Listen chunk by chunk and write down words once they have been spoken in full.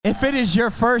If it is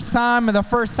your first time or the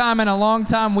first time in a long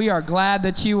time, we are glad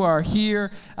that you are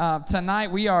here. Tonight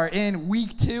we are in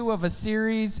week 2 of a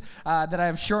series that I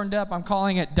have shortened up. I'm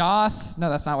calling it DOS.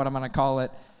 No, that's not what I'm going to call it.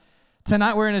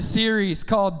 Tonight we're in a series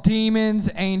called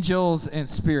Demons, Angels, and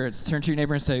Spirits. Turn to your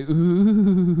neighbor and say,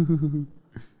 ooh.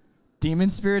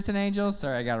 Demons, Spirits, and Angels?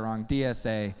 Sorry, I got it wrong.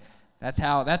 DSA. That's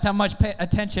how much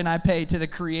attention I pay to the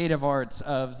creative arts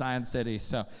of Zion City.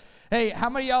 So, hey, how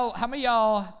many of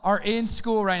y'all are in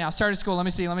school right now? Started school. Let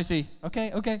me see.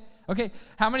 Okay.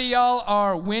 How many of y'all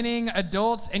are winning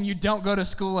adults and you don't go to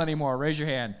school anymore? Raise your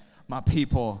hand. My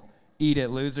people, eat it,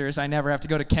 losers. I never have to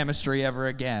go to chemistry ever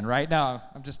again, right? No,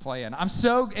 I'm just playing. I'm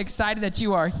so excited that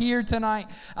you are here tonight.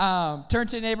 Turn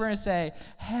to your neighbor and say,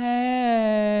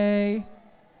 hey.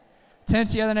 Turn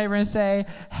to the other neighbor and say,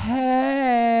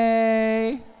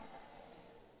 hey.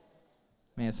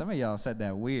 Man, some of y'all said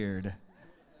that weird.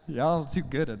 Y'all too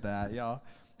good at that, y'all.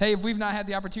 Hey, if we've not had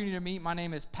the opportunity to meet, my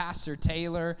name is Pastor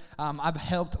Taylor. I've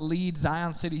helped lead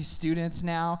Zion City students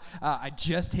now. I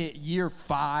just hit year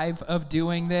 5 of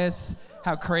doing this.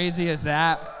 How crazy is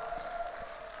that?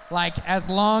 Like, as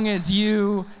long as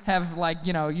you have, like,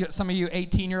 some of you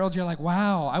 18-year-olds, you're like,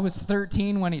 wow, I was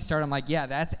 13 when he started. I'm like, yeah,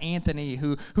 that's Anthony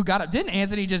who got up. Didn't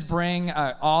Anthony just bring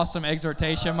an awesome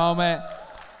exhortation moment?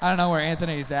 I don't know where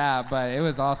Anthony's at, but it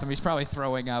was awesome. He's probably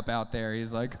throwing up out there.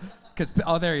 He's like,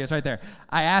 there he is right there.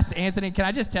 I asked Anthony, can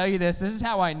I just tell you this? This is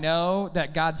how I know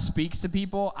that God speaks to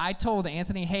people. I told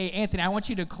Anthony, hey, Anthony, I want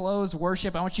you to close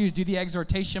worship. I want you to do the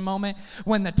exhortation moment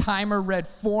when the timer read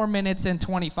 4 minutes and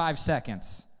 25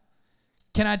 seconds.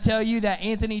 Can I tell you that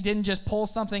Anthony didn't just pull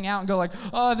something out and go like,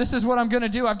 oh, this is what I'm going to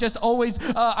do. I've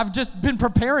just been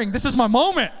preparing. This is my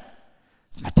moment.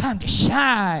 It's my time to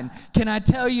shine. Can I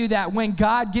tell you that when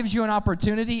God gives you an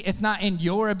opportunity, it's not in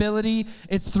your ability,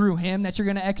 it's through him that you're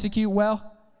going to execute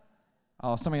well?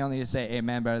 Oh, some of y'all need to say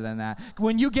amen better than that.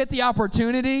 When you get the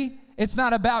opportunity, it's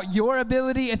not about your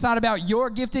ability, it's not about your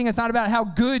gifting, it's not about how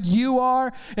good you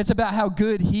are, it's about how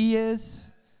good he is.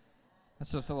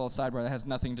 That's just a little sidebar that has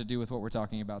nothing to do with what we're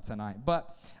talking about tonight.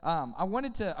 But I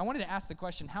wanted to ask the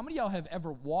question, how many of y'all have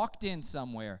ever walked in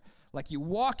somewhere, like you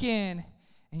walk in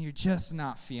and you're just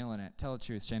not feeling it? Tell the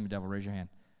truth, shame the devil, raise your hand.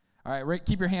 All right,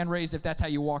 keep your hand raised if that's how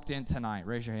you walked in tonight.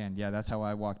 Raise your hand. Yeah, that's how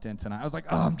I walked in tonight. I was like,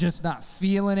 oh, I'm just not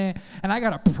feeling it, and I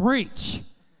got to preach.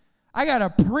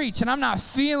 And I'm not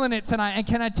feeling it tonight. And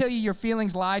can I tell you, your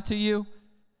feelings lie to you?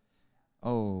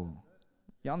 Oh,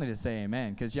 y'all need to say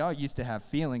amen, because y'all used to have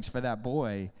feelings for that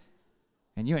boy,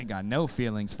 and you ain't got no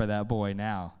feelings for that boy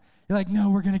now. You're like, no,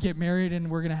 we're going to get married, and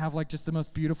we're going to have, like, just the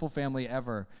most beautiful family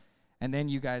ever. And then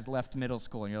you guys left middle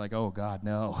school, and you're like, oh, God,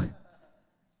 no.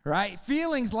 Right?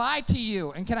 Feelings lie to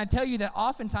you. And can I tell you that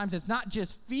oftentimes it's not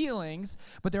just feelings,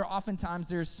 but there's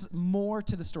more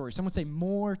to the story. Someone say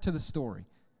more to the story.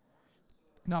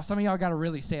 No, some of y'all got to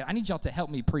really say it. I need y'all to help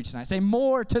me preach tonight. Say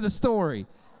more to the story.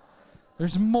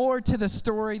 There's more to the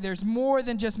story. There's more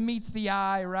than just meets the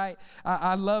eye, right?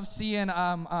 I love seeing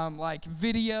like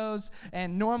videos,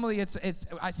 and normally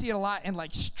I see it a lot in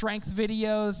like strength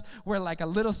videos where like a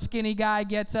little skinny guy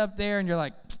gets up there and you're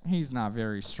like, he's not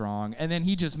very strong, and then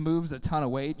he just moves a ton of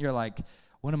weight and you're like,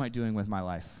 what am I doing with my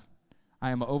life? I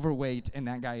am overweight and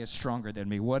that guy is stronger than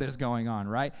me. What is going on,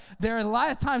 right? There are a lot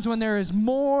of times when there is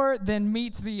more than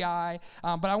meets the eye,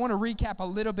 but I want to recap a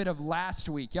little bit of last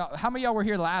week. Y'all, how many of y'all were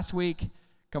here last week?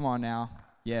 Come on now.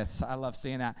 Yes, I love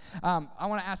seeing that. I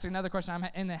want to ask another question. I'm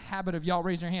in the habit of y'all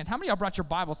raising your hand. How many of y'all brought your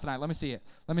Bibles tonight? Let me see it.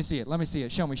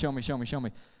 Show me.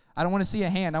 I don't want to see a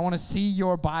hand. I want to see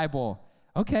your Bible.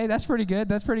 Okay, that's pretty good.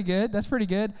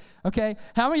 Okay,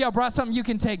 how many of y'all brought something you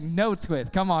can take notes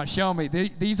with? Come on, show me.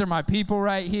 These are my people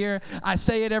right here. I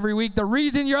say it every week. The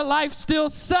reason your life still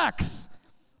sucks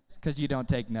is because you don't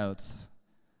take notes.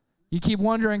 You keep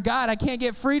wondering, God, I can't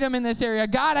get freedom in this area.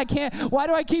 God, why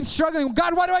do I keep struggling?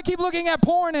 God, why do I keep looking at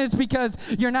porn? And it's because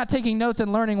you're not taking notes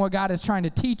and learning what God is trying to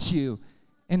teach you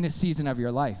in this season of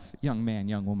your life, young man,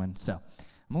 young woman. So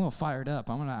I'm a little fired up.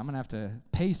 I'm gonna have to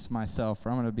pace myself,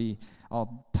 or I'm gonna be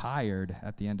all tired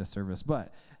at the end of service.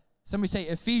 But somebody say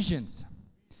Ephesians.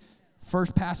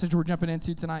 First passage we're jumping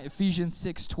into tonight, Ephesians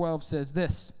 6:12 says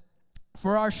this: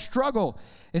 for our struggle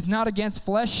is not against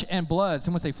flesh and blood.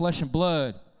 Someone say flesh and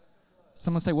blood.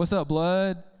 Someone say, what's up,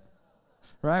 blood?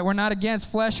 Right? We're not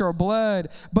against flesh or blood,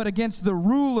 but against the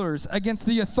rulers, against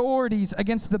the authorities,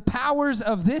 against the powers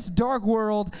of this dark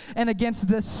world, and against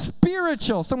the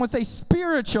spiritual, someone say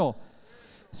spiritual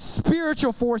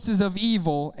forces of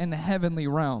evil in the heavenly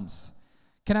realms.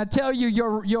 Can I tell you,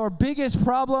 your biggest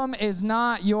problem is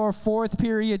not your fourth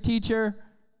period teacher.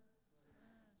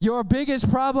 Your biggest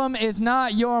problem is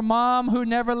not your mom who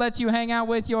never lets you hang out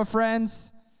with your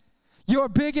friends. Your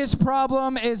biggest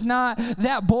problem is not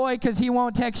that boy because he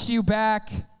won't text you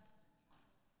back.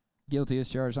 Guilty as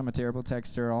charged. I'm a terrible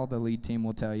texter. All the lead team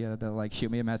will tell you. They'll like shoot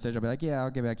me a message. I'll be like, yeah,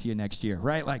 I'll get back to you next year,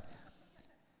 right? Like,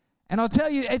 and I'll tell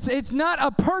you, it's not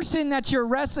a person that you're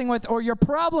wrestling with, or your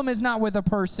problem is not with a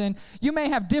person. You may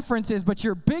have differences, but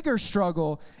your bigger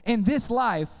struggle in this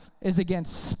life is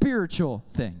against spiritual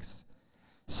things.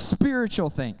 Spiritual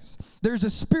things. There's a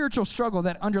spiritual struggle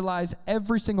that underlies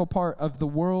every single part of the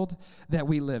world that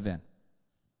we live in.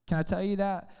 Can I tell you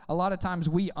that? A lot of times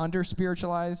we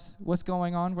under-spiritualize what's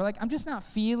going on. We're like, I'm just not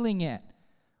feeling it.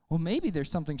 Well, maybe there's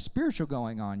something spiritual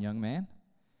going on, young man.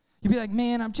 You'd be like,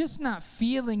 man, I'm just not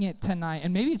feeling it tonight.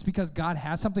 And maybe it's because God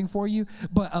has something for you,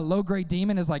 but a low-grade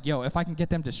demon is like, yo, if I can get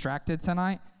them distracted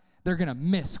tonight, they're going to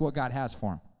miss what God has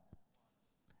for them.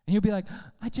 And you'll be like,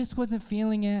 I just wasn't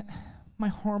feeling it. My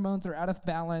hormones are out of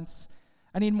balance.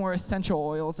 I need more essential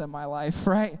oils in my life,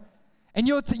 right? And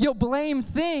you'll blame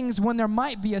things when there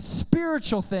might be a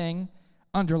spiritual thing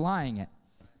underlying it.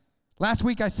 Last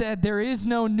week I said there is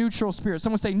no neutral spirit.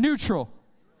 Someone say neutral.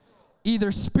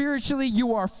 Either spiritually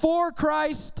you are for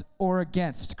Christ or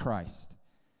against Christ.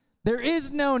 There is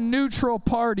no neutral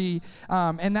party,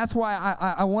 and that's why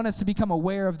I want us to become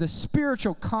aware of the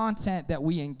spiritual content that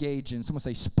we engage in. Someone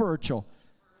say spiritual.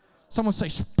 Someone say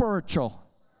spiritual.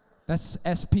 That's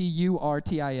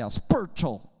S-P-U-R-T-I-L.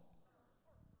 Spiritual.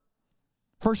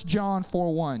 1 John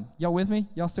 4:1. Y'all with me?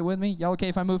 Y'all still with me? Y'all okay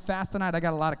if I move fast tonight? I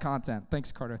got a lot of content.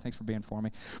 Thanks, Carter. Thanks for being for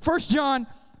me. 1 John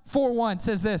 4:1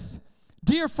 says this.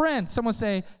 Dear friends, someone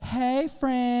say, hey,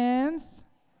 friends.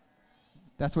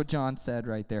 That's what John said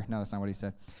right there. No, that's not what he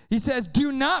said. He says,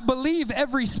 do not believe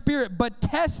every spirit, but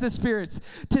test the spirits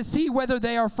to see whether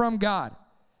they are from God.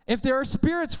 If there are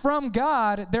spirits from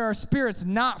God, there are spirits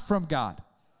not from God.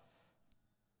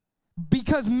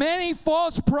 Because many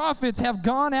false prophets have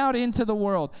gone out into the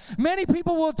world. Many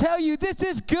people will tell you, this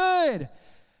is good.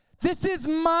 This is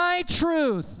my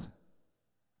truth.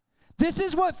 This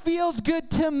is what feels good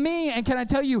to me. And can I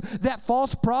tell you, that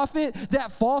false prophet,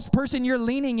 that false person you're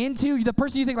leaning into, the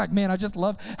person you think like, man, I just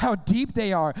love how deep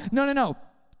they are. No.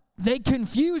 They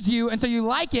confuse you, and so you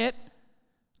like it.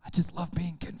 I just love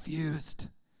being confused.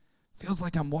 Feels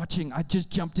like I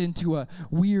just jumped into a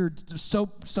weird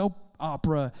soap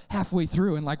opera halfway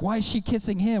through, and like, why is she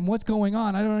kissing him? What's going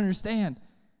on? I don't understand.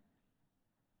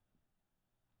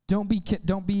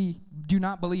 Do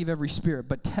not believe every spirit,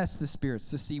 but test the spirits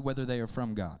to see whether they are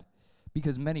from God,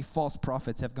 because many false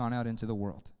prophets have gone out into the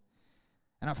world.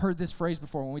 And I've heard this phrase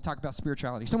before when we talk about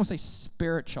spirituality. Someone say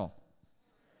spiritual,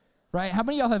 right? How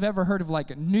many of y'all have ever heard of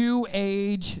like new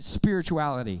age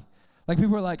spirituality? Like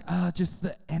people are like, just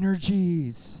the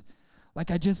energies.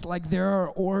 There are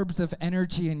orbs of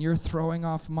energy and you're throwing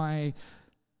off my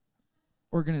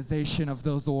organization of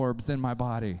those orbs in my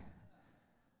body.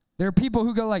 There are people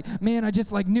who go like, man, I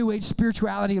just like new age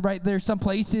spirituality, right? There's some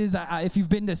places, if you've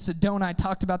been to Sedona, I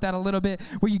talked about that a little bit,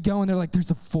 where you go and they're like,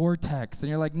 there's a vortex. And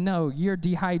you're like, no, you're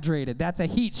dehydrated. That's a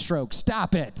heat stroke.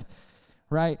 Stop it,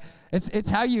 right? It's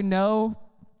how you know.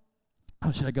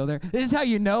 Oh, should I go there? This is how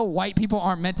you know white people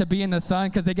aren't meant to be in the sun,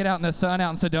 because they get out in the sun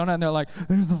out in Sedona and they're like,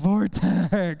 there's a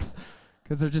vortex,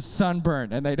 because they're just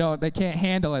sunburned and they can't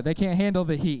handle it. They can't handle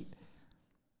the heat.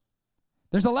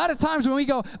 There's a lot of times when we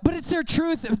go, but it's their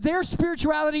truth. Their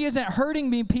spirituality isn't hurting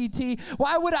me, PT.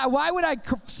 Why would I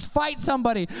fight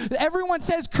somebody? Everyone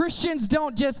says Christians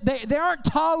they aren't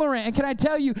tolerant. And can I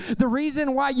tell you, the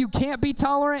reason why you can't be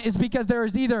tolerant is because there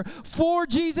is either for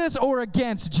Jesus or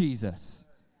against Jesus.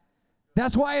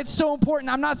 That's why it's so important.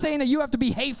 I'm not saying that you have to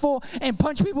be hateful and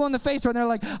punch people in the face when they're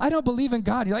like, I don't believe in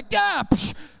God. You're like, yeah,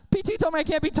 PT told me I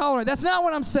can't be tolerant. That's not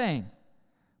what I'm saying.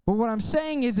 But what I'm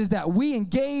saying is that we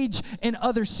engage in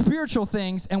other spiritual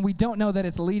things and we don't know that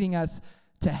it's leading us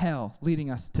to hell,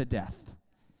 leading us to death.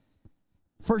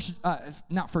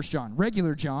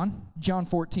 Regular John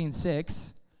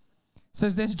 14:6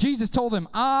 says this. Jesus told him,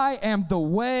 I am the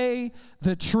way,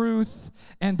 the truth,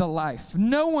 and the life.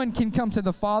 No one can come to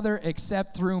the Father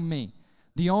except through me.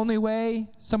 The only way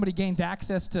somebody gains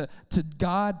access to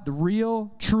God, the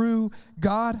real, true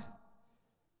God,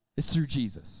 is through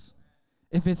Jesus.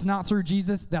 If it's not through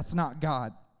Jesus, that's not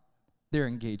God they're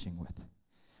engaging with.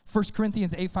 1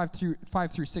 Corinthians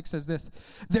 8:5-6 says this.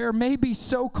 There may be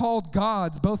so-called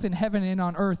gods both in heaven and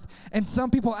on earth, and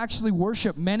some people actually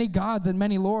worship many gods and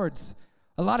many lords.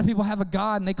 A lot of people have a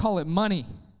god and they call it money.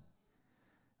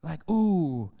 Like,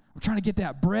 ooh, I'm trying to get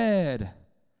that bread.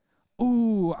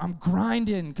 Ooh, I'm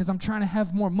grinding because I'm trying to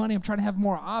have more money. I'm trying to have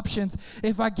more options.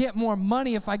 If I get more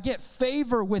money, if I get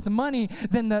favor with money,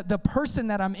 then the person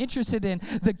that I'm interested in,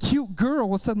 the cute girl,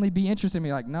 will suddenly be interested in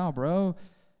me. Like, no, bro,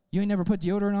 You ain't never put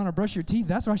deodorant on or brush your teeth.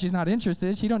 That's why she's not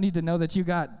interested. She don't need to know that you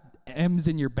got M's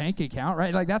in your bank account,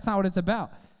 right? Like, that's not what it's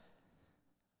about.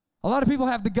 A lot of people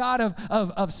have the God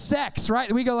of sex,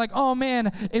 right? We go like, oh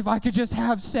man, if I could just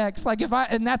have sex, like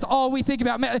and that's all we think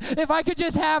about. Man, if I could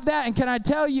just have that, and can I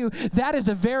tell you, that is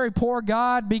a very poor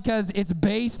God because it's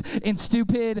based in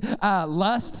stupid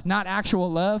lust, not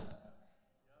actual love.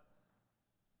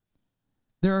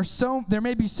 There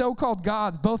may be so-called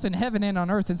gods both in heaven and on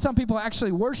earth, and some people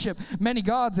actually worship many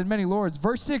gods and many lords.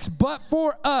 Verse 6, but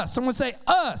for us. Someone say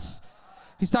us.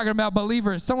 He's talking about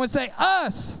believers. Someone say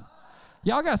us.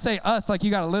 Y'all got to say us like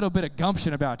you got a little bit of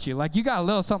gumption about you. Like you got a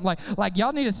little something like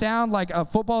y'all need to sound like a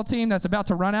football team that's about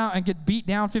to run out and get beat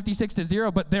down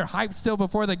 56-0, but they're hyped still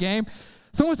before the game.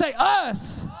 Someone say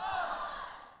us.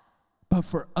 But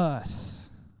for us,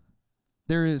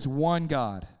 there is one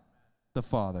God, the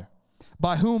Father,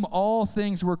 by whom all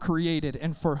things were created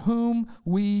and for whom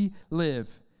we live.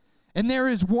 And there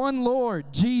is one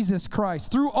Lord, Jesus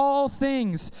Christ. Through all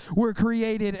things were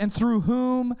created and through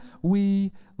whom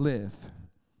we live.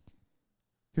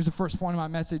 Here's the first point of my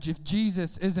message. If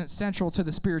Jesus isn't central to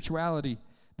the spirituality,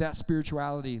 that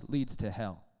spirituality leads to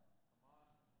hell.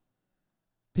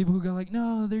 People who go like,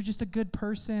 no, they're just a good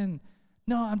person.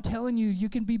 No, I'm telling you, you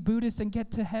can be Buddhist and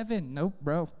get to heaven. Nope,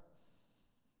 bro.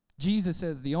 Jesus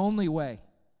says the only way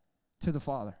to the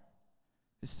Father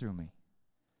is through me.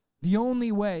 The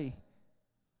only way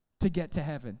to get to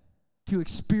heaven, to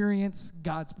experience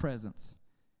God's presence,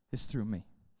 is through me.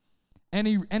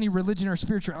 Any religion or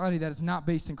spirituality that is not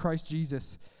based in Christ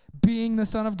Jesus, being the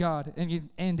Son of God,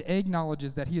 and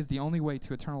acknowledges that he is the only way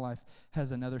to eternal life,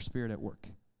 has another spirit at work.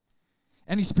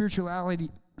 Any spirituality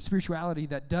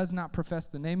that does not profess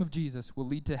the name of Jesus will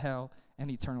lead to hell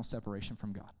and eternal separation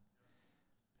from God.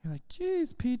 You're like,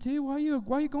 geez, PT, why are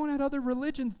you going at other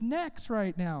religions' necks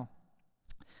right now?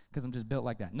 Because I'm just built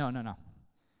like that. No.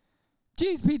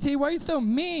 Geez, PT, why are you so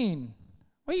mean?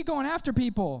 Why are you going after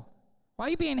people? Why are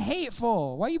you being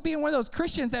hateful? Why are you being one of those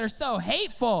Christians that are so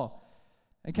hateful?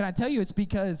 And can I tell you, it's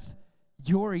because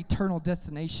your eternal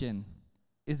destination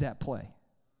is at play.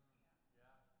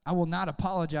 I will not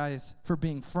apologize for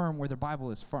being firm where the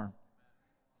Bible is firm.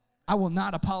 I will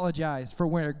not apologize for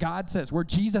where God says, where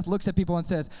Jesus looks at people and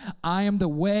says, I am the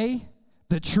way,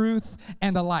 the truth,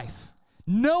 and the life.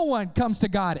 No one comes to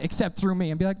God except through me.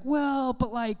 And be like, well,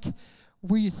 but like,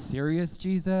 were you serious,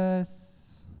 Jesus?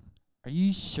 Are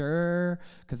you sure?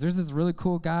 Because there's this really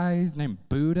cool guy, he's named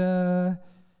Buddha.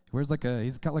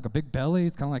 He's got like a big belly.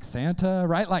 It's kind of like Santa,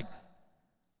 right? Like,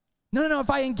 no. If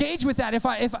I engage with that, if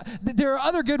there are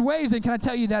other good ways, then can I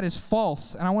tell you that is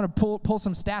false? And I want to pull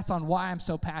some stats on why I'm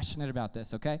so passionate about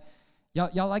this, okay?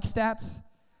 Y'all like stats?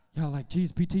 Y'all like,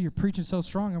 geez, PT, you're preaching so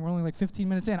strong, and we're only like 15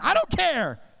 minutes in. I don't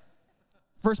care.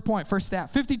 First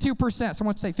stat, 52%.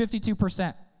 Someone say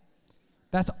 52%.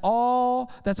 That's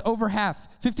over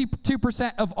half.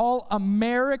 52% of all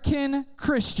American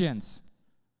Christians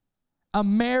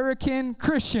believe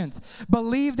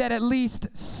that at least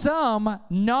some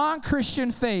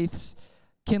non-Christian faiths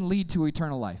can lead to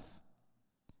eternal life.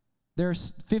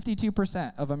 There's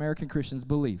 52% of American Christians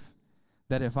believe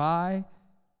that if I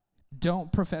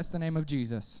don't profess the name of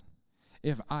Jesus,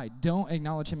 if I don't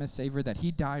acknowledge him as Savior, that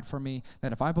he died for me,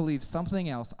 that if I believe something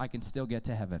else, I can still get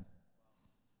to heaven.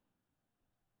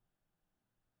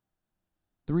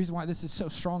 The reason why this is so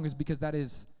strong is because that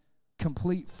is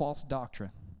complete false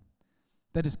doctrine.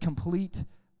 That is complete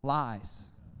lies.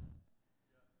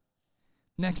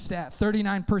 Next stat,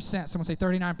 39%. Someone say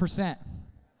 39%.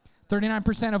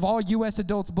 39% of all U.S.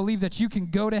 adults believe that you can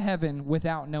go to heaven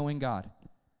without knowing God.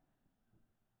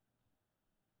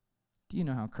 Do you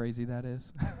know how crazy that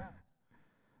is?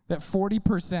 That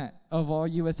 40% of all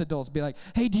U.S. adults be like,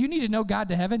 hey, do you need to know God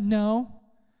to heaven? No.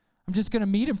 I'm just going to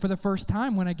meet him for the first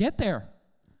time when I get there.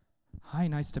 Hi,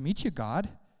 nice to meet you, God.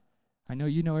 I know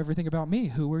you know everything about me.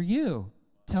 Who are you?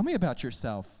 Tell me about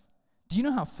yourself. Do you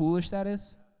know how foolish that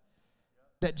is?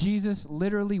 That Jesus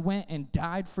literally went and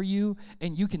died for you,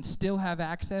 and you can still have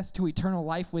access to eternal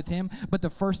life with him, but the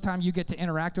first time you get to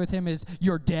interact with him is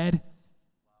you're dead,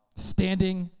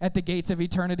 standing at the gates of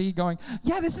eternity going,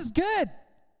 yeah, this is good.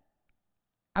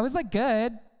 I was like,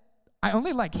 good. I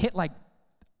only hit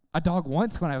a dog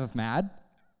once when I was mad.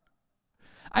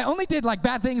 I only did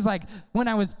bad things when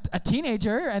I was a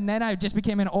teenager, and then I just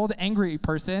became an old angry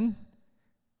person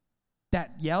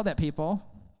that yelled at people,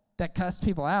 that cussed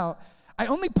people out. I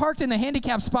only parked in the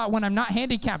handicapped spot when I'm not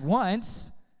handicapped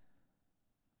once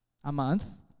a month.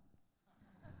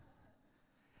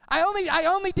 I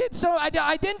only did so,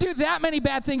 I didn't do that many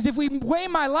bad things. If we weigh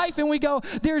my life and we go,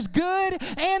 there's good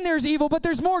and there's evil, but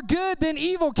there's more good than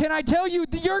evil, can I tell you,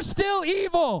 you're still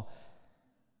evil.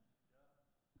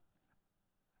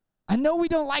 I know we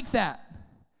don't like that,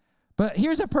 but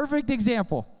here's a perfect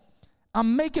example.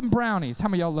 I'm making brownies. How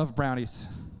many of y'all love brownies?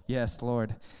 Yes,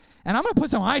 Lord. And I'm going to put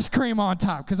some ice cream on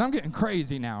top because I'm getting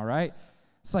crazy now, right?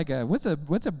 It's like, what's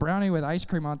a brownie with ice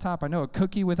cream on top? I know a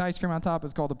cookie with ice cream on top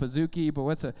is called a pizookie, but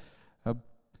what's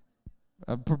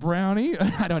a brownie?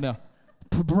 I don't know.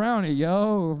 Brownie,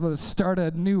 yo. Let's start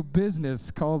a new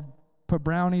business called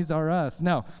Brownies Are Us.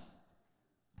 No.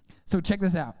 So check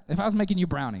this out. If I was making you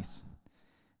brownies,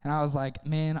 and I was like,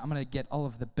 man, I'm going to get all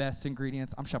of the best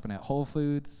ingredients. I'm shopping at Whole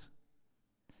Foods.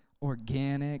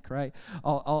 Organic, right?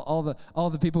 All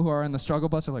the people who are in the struggle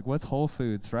bus are like, what's Whole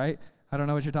Foods, right? I don't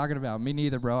know what you're talking about. Me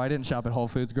neither, bro. I didn't shop at Whole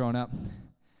Foods growing up.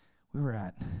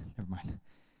 Never mind.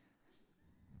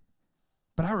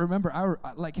 But I remember,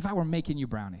 like if I were making you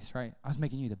brownies, right? I was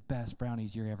making you the best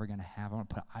brownies you're ever going to have. I'm going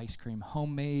to put ice cream,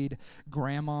 homemade,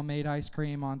 grandma-made ice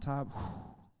cream on top.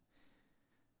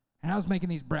 And I was making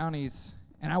these brownies,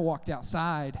 and I walked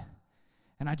outside,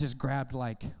 and I just grabbed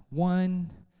like one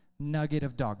nugget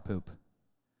of dog poop,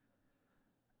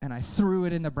 and I threw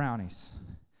it in the brownies,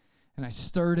 and I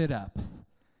stirred it up,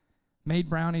 made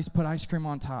brownies, put ice cream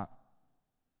on top.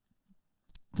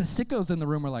 The sickos in the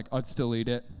room are like, I'd still eat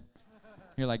it.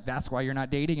 You're like, that's why you're not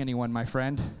dating anyone, my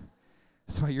friend.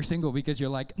 That's why you're single, because you're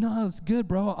like, no, it's good,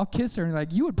 bro. I'll kiss her. And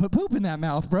like, you would put poop in that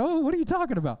mouth, bro. What are you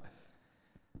talking about?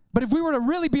 But if we were to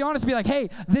really be honest, be like, hey,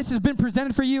 this has been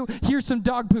presented for you. Here's some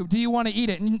dog poop. Do you want to eat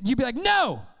it? And you'd be like,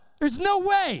 no, there's no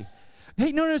way.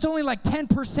 Hey, no, it's only like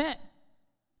 10%.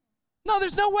 No,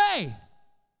 there's no way.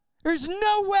 There's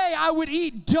no way I would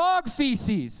eat dog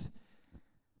feces.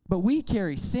 But we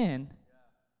carry sin.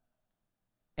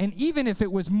 And even if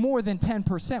it was more than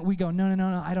 10%, we go,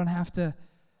 no, I don't have to.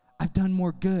 I've done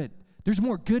more good. There's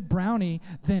more good brownie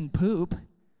than poop.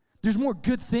 There's more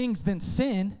good things than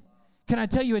sin. Can I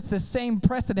tell you, it's the same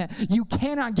precedent. You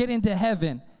cannot get into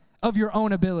heaven of your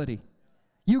own ability.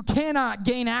 You cannot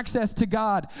gain access to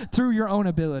God through your own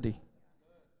ability.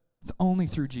 It's only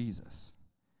through Jesus.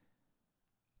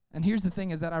 And here's the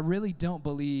thing is that I really don't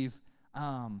believe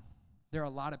there are a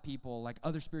lot of people, like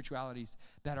other spiritualities,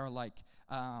 that are like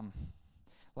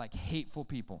hateful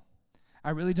people. I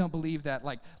really don't believe that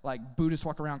like Buddhists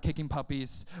walk around kicking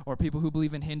puppies, or people who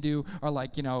believe in Hindu are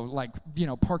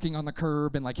parking on the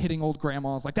curb and like hitting old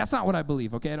grandmas. Like, that's not what I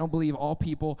believe, okay? I don't believe all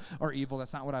people are evil.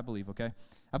 That's not what I believe, okay?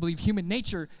 I believe human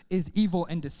nature is evil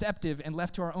and deceptive, and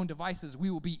left to our own devices, we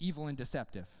will be evil and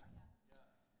deceptive.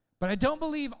 But I don't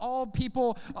believe all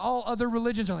people, all other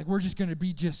religions are like, we're just going to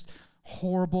be just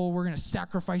horrible. We're going to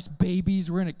sacrifice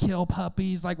babies. We're going to kill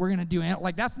puppies. Like, we're going to do,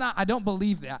 like, that's not, I don't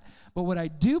believe that. But what I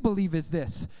do believe is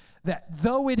this, that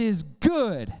though it is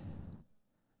good,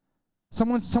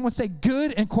 someone say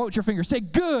good and quote your finger. Say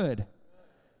good.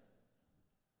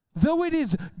 Though it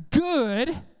is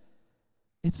good,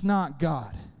 it's not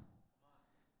God.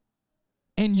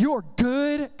 And your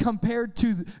good compared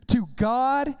to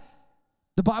God,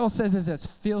 the Bible says, is as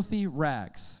filthy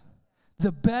rags.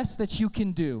 The best that you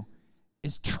can do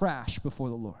is trash before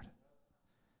the Lord,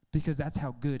 because that's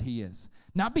how good he is.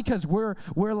 Not because we're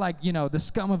like, the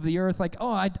scum of the earth, like,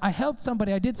 oh, I helped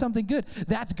somebody, I did something good.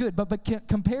 That's good. But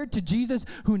compared to Jesus,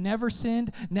 who never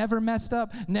sinned, never messed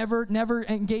up, never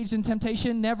engaged in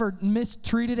temptation, never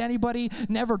mistreated anybody,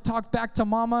 never talked back to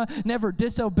mama, never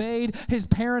disobeyed his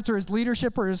parents or his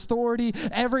leadership or his authority,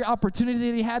 every opportunity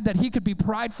that he had that he could be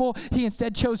prideful, he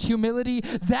instead chose humility.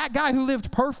 That guy who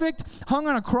lived perfect, hung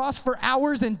on a cross for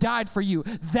hours and died for you.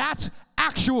 That's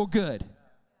actual good.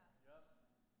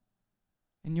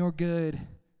 And your good,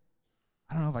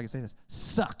 I don't know if I can say this,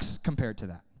 sucks compared to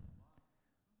that.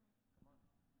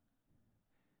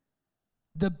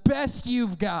 The best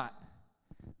you've got,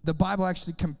 the Bible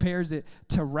actually compares it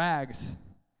to rags.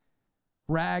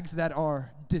 Rags that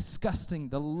are disgusting,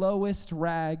 the lowest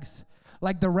rags.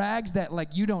 Like the rags that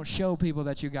like you don't show people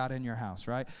that you got in your house,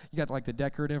 right? You got like the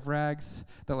decorative rags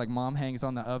that like mom hangs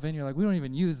on the oven. You're like, we don't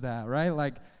even use that, right?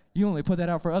 Like you only put that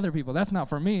out for other people. That's not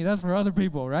for me. That's for other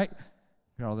people, right?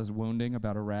 Got all this wounding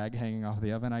about a rag hanging off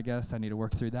the oven, I guess. I need to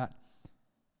work through that.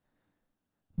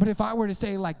 But if I were to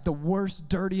say like the worst,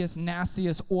 dirtiest,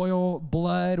 nastiest oil,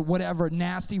 blood, whatever,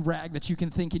 nasty rag that you can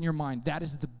think in your mind, that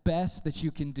is the best that you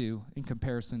can do in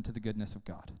comparison to the goodness of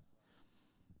God.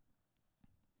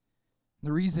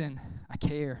 The reason I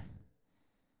care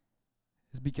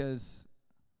is because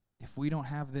if we don't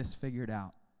have this figured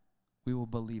out, we will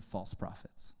believe false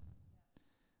prophets.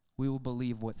 We will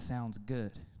believe what sounds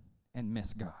good and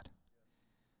miss God.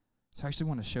 So I actually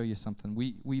want to show you something.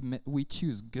 We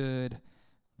choose good,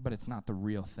 but it's not the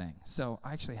real thing. So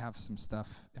I actually have some stuff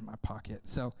in my pocket.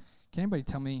 So can anybody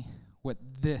tell me what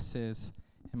this is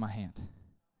in my hand?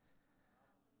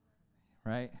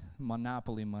 Right?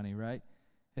 Monopoly money, right?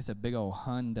 It's a big old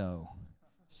hundo.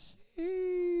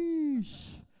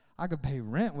 Sheesh. I could pay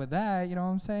rent with that, you know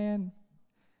what I'm saying?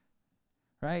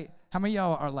 Right? How many of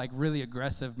y'all are like really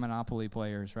aggressive Monopoly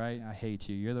players, right? I hate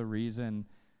you. You're the reason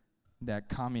that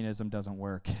communism doesn't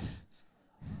work.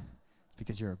 It's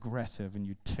because you're aggressive and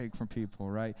you take from people,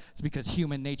 right? It's because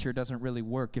human nature doesn't really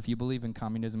work if you believe in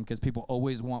communism, because people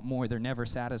always want more. They're never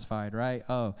satisfied, right?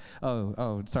 Oh,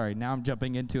 sorry. Now I'm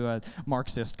jumping into a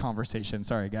Marxist conversation.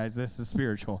 Sorry, guys. This is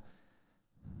spiritual.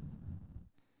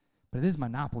 But it is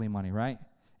Monopoly money, right?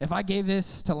 If I gave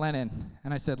this to Lennon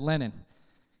and I said, Lennon,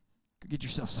 go get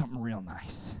yourself something real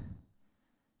nice.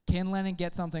 Can Lennon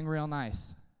get something real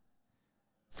nice?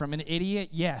 From an idiot?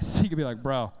 Yes. He could be like,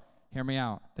 bro, hear me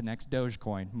out. The next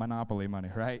Dogecoin, Monopoly money,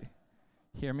 right?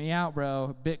 Hear me out,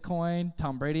 bro. Bitcoin,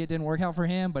 Tom Brady, it didn't work out for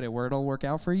him, but it'll work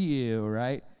out for you,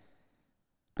 right?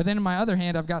 But then in my other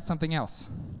hand, I've got something else.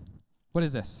 What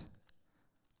is this?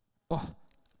 Oh,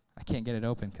 I can't get it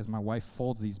open because my wife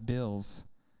folds these bills.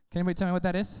 Can anybody tell me what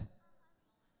that is?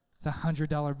 It's a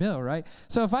 $100 bill, right?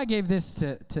 So if I gave this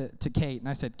to Kate and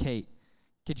I said, Kate,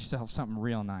 get yourself something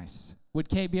real nice. Would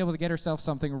Kate be able to get herself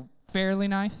something fairly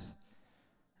nice?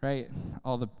 Right?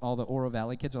 All the Oro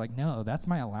Valley kids are like, no, that's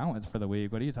my allowance for the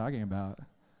week. What are you talking about?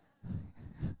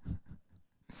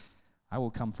 I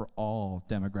will come for all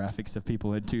demographics of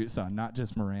people in Tucson, not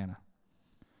just Marana.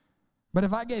 But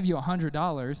if I gave you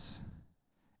 $100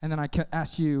 and then if I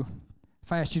asked you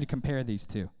to compare these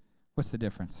two, what's the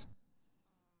difference?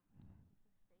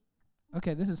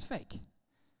 Okay, this is fake.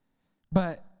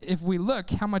 But if we look,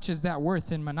 how much is that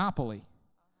worth in Monopoly?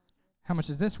 How much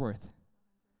is this worth?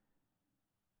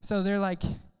 So they're like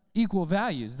equal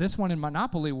values. This one in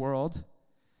Monopoly world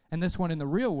and this one in the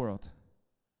real world.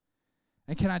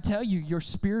 And can I tell you, your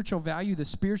spiritual value, the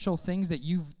spiritual things that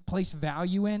you've placed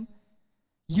value in,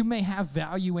 you may have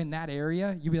value in that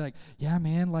area. You'll be like, yeah,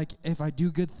 man, like if I do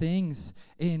good things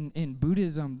in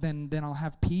Buddhism, then I'll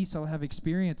have peace, I'll have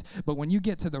experience. But when you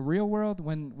get to the real world,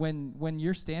 when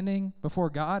you're standing before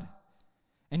God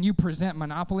and you present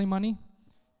Monopoly money,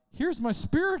 here's my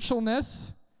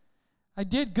spiritualness. I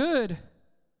did good.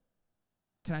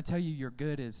 Can I tell you, your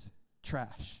good is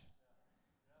trash?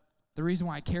 The reason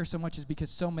why I care so much is because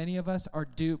so many of us are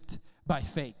duped by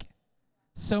fake.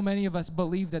 So many of us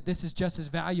believe that this is just as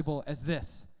valuable as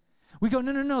this. We go,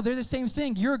 no, they're the same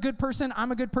thing. You're a good person,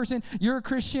 I'm a good person. You're a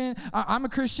Christian, I'm a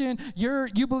Christian.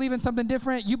 You believe in something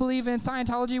different. You believe in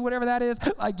Scientology, whatever that is.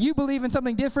 Like, you believe in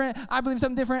something different, I believe in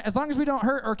something different. As long as we don't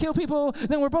hurt or kill people,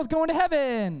 then we're both going to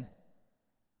heaven.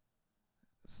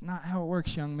 It's not how it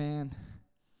works, young man.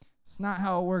 It's not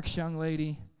how it works, young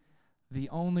lady. The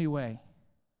only way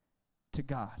to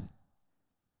God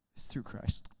is through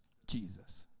Christ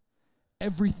Jesus.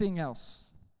 Everything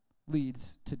else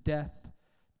leads to death,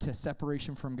 to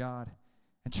separation from God,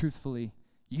 and truthfully,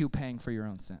 you paying for your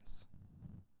own sins.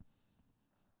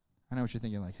 I know what you're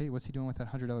thinking, like, hey, what's he doing with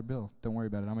that $100 bill? Don't worry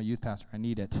about it. I'm a youth pastor. I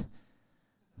need it.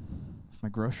 It's my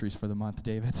groceries for the month,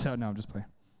 David. So, no, I'm just playing.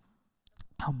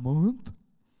 A month?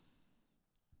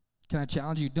 Can I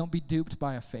challenge you? Don't be duped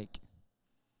by a fake.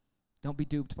 Don't be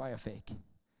duped by a fake.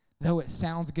 Though it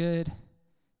sounds good,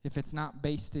 if it's not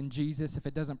based in Jesus, if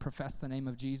it doesn't profess the name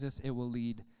of Jesus, it will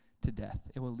lead to death.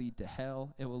 It will lead to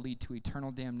hell. It will lead to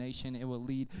eternal damnation. It will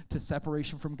lead to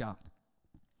separation from God.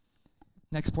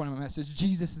 Next point of my message,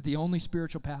 Jesus is the only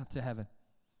spiritual path to heaven.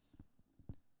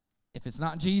 If it's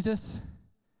not Jesus,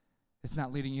 it's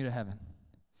not leading you to heaven.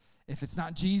 If it's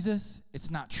not Jesus, it's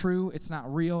not true, it's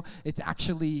not real, it's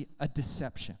actually a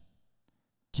deception.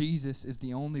 Jesus is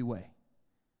the only way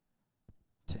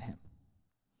to him.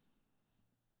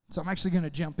 So I'm actually going to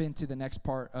jump into the next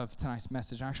part of tonight's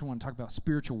message. I actually want to talk about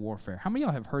spiritual warfare. How many of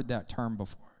y'all have heard that term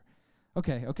before?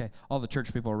 Okay. All the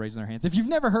church people are raising their hands. If you've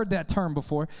never heard that term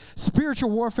before, spiritual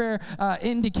warfare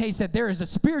indicates that there is a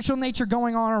spiritual nature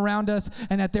going on around us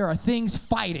and that there are things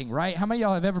fighting, right? How many of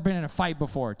y'all have ever been in a fight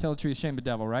before? Tell the truth, shame the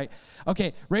devil, right?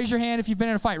 Okay, raise your hand if you've been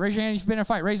in a fight. Raise your hand if you've been in a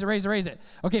fight. Raise it.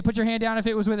 Okay, put your hand down if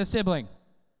it was with a sibling.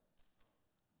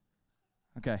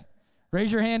 Okay.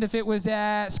 Raise your hand if it was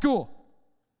at school.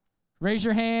 Raise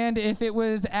your hand if it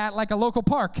was at like a local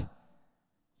park.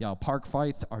 Y'all, park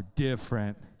fights are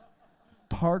different.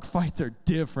 Park fights are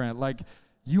different. Like,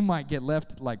 you might get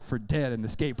left like for dead in the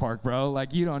skate park, bro.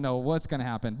 Like you don't know what's going to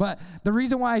happen. But the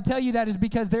reason why I tell you that is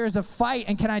because there is a fight.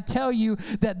 And can I tell you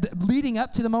that leading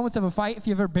up to the moments of a fight, if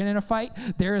you've ever been in a fight,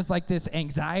 there is like this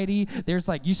anxiety. There's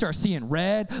like, you start seeing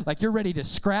red, like you're ready to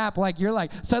scrap. Like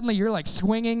suddenly you're like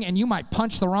swinging and you might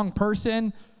punch the wrong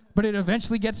person, but it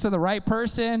eventually gets to the right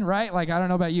person, right? Like, I don't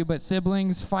know about you, but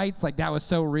siblings fights, like that was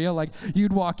so real. Like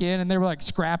you'd walk in and they were like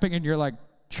scrapping and you're like,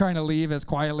 trying to leave as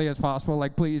quietly as possible,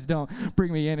 like please don't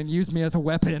bring me in and use me as a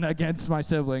weapon against my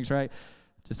siblings, right?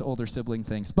 Just older sibling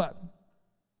things. But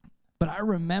I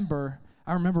remember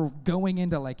going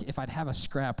into like if I'd have a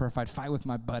scrap or if I'd fight with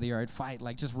my buddy or I'd fight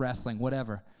like just wrestling,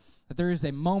 whatever. But there is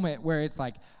a moment where it's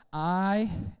like I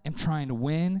am trying to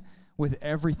win with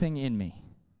everything in me.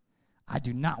 I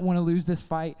do not want to lose this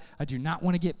fight. I do not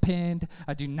want to get pinned.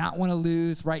 I do not want to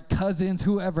lose, right? Cousins,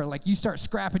 whoever, like you start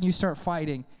scrapping, you start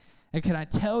fighting. And can I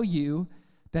tell you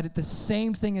that the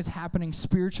same thing is happening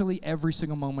spiritually every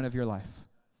single moment of your life?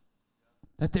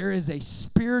 That there is a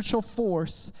spiritual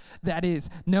force that is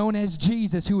known as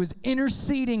Jesus who is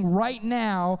interceding right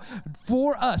now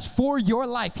for us, for your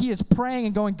life. He is praying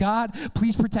and going, God,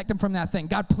 please protect them from that thing.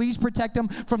 God, please protect them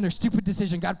from their stupid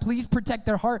decision. God, please protect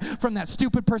their heart from that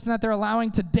stupid person that they're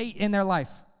allowing to date in their life.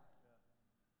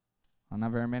 Well,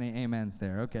 not very many amens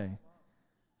there. Okay.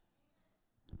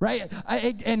 Right?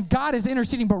 And God is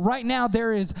interceding, but right now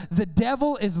the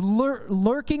devil is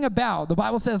lurking about. The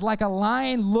Bible says like a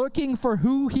lion looking for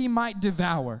who he might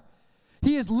devour.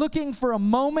 He is looking for a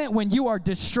moment when you are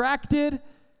distracted,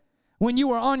 when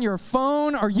you are on your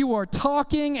phone or you are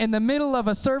talking in the middle of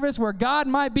a service where God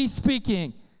might be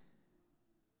speaking.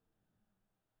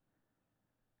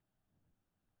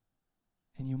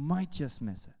 And you might just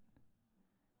miss it.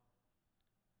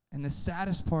 And the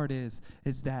saddest part is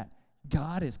that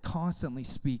God is constantly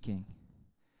speaking,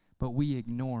 but we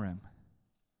ignore him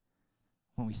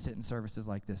when we sit in services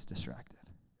like this distracted.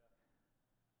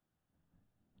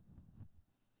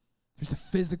 There's a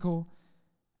physical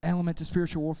element to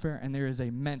spiritual warfare, and there is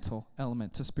a mental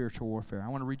element to spiritual warfare. I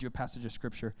want to read you a passage of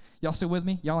scripture. Y'all still with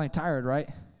me? Y'all ain't tired, right?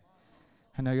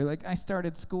 I know you're like, I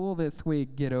started school this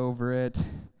week. Get over it.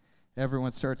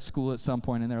 Everyone starts school at some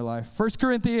point in their life. 1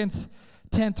 Corinthians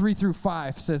 10,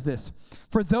 3-5 says this.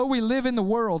 For though we live in the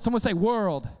world, someone say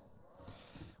world,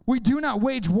 we do not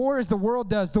wage war as the world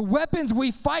does. The weapons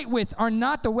we fight with are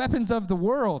not the weapons of the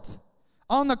world.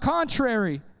 On the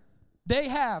contrary, they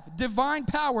have divine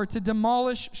power to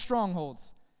demolish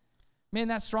strongholds. Man,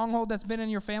 that stronghold that's been in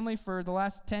your family for the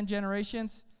last 10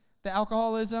 generations, the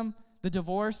alcoholism, the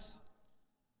divorce,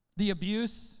 the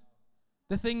abuse,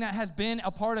 the thing that has been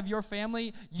a part of your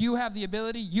family, you have the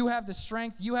ability, you have the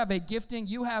strength, you have a gifting,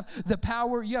 you have the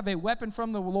power, you have a weapon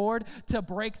from the Lord to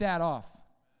break that off.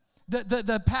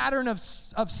 The pattern of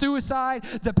suicide,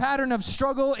 the pattern of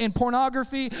struggle in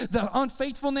pornography, the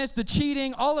unfaithfulness, the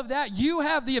cheating, all of that, you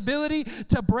have the ability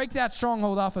to break that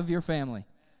stronghold off of your family.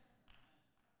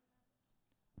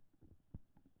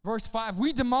 Verse 5,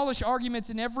 we demolish arguments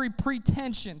and every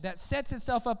pretension that sets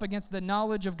itself up against the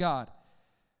knowledge of God.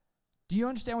 Do you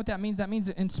understand what that means? That means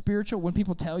in spiritual, when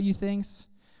people tell you things,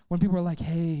 when people are like,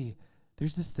 hey,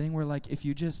 there's this thing where like if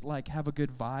you just like have a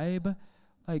good vibe,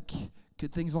 like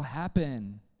good things will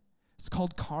happen. It's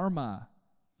called karma.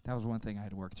 That was one thing I had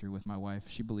to work through with my wife.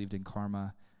 She believed in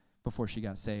karma before she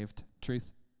got saved.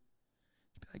 Truth.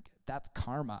 She'd be like, that's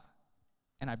karma.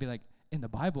 And I'd be like, in the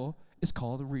Bible, it's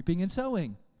called reaping and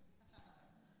sowing.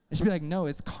 It should be like, no,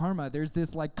 it's karma. There's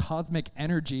this like cosmic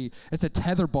energy. It's a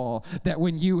tether ball that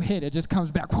when you hit, it just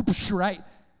comes back, whoosh, right?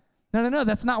 No,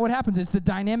 that's not what happens. It's the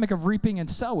dynamic of reaping and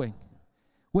sowing.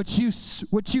 What you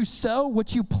sow,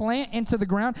 what you plant into the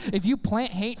ground, if you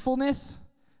plant hatefulness,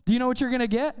 do you know what you're going to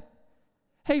get?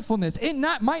 Hatefulness. It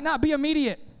might not be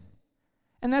immediate.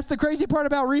 And that's the crazy part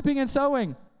about reaping and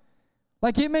sowing.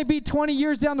 Like it may be 20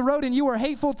 years down the road and you were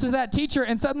hateful to that teacher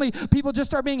and suddenly people just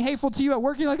start being hateful to you at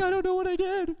work. You're like, I don't know what I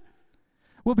did.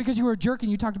 Well, because you were a jerk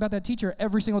and you talked about that teacher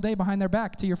every single day behind their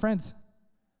back to your friends.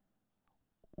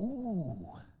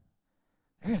 Ooh,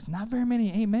 there's not very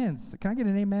many amens. Can I get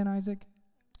an amen, Isaac?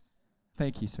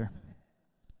 Thank you, sir.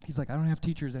 He's like, I don't have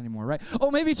teachers anymore, right?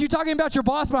 Oh, maybe it's you talking about your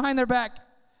boss behind their back.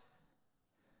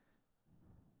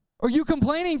 Or you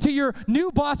complaining to your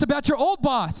new boss about your old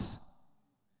boss.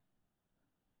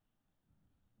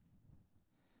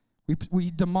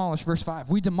 We demolish, verse 5,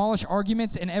 we demolish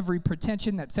arguments and every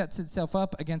pretension that sets itself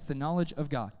up against the knowledge of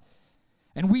God.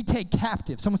 And we take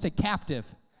captive, someone say captive,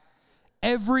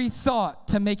 every thought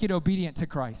to make it obedient to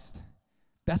Christ.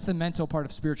 That's the mental part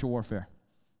of spiritual warfare.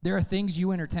 There are things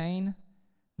you entertain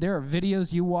There are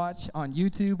videos you watch on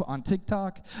YouTube, on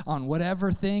TikTok, on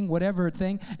whatever thing,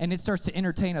 and it starts to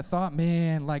entertain a thought,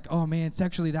 man, like, oh man,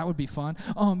 sexually that would be fun.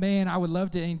 Oh man, I would love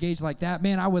to engage like that.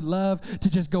 Man, I would love to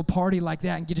just go party like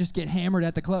that and just get hammered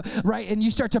at the club, right? And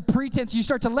you start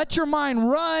to let your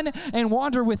mind run and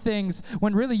wander with things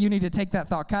when really you need to take that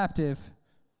thought captive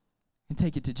and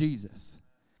take it to Jesus.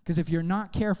 Because if you're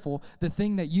not careful, the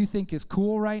thing that you think is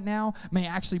cool right now may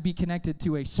actually be connected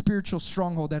to a spiritual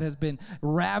stronghold that has been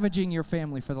ravaging your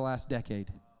family for the last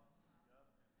decade.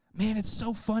 Man, it's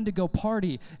so fun to go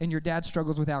party and your dad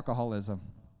struggles with alcoholism.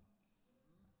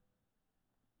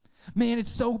 Man,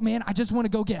 I just want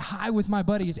to go get high with my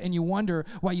buddies, and you wonder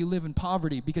why you live in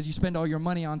poverty because you spend all your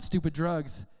money on stupid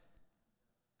drugs.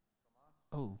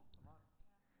 Oh.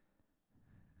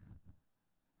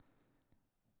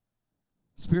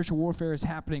 Spiritual warfare is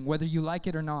happening, whether you like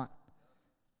it or not.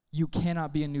 You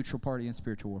cannot be a neutral party in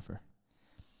spiritual warfare.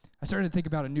 I started to think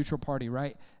about a neutral party,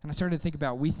 right? And I started to think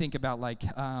about, like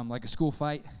a school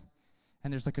fight,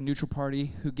 and there's like a neutral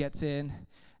party who gets in.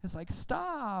 It's like,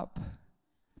 stop.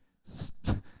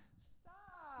 Stop.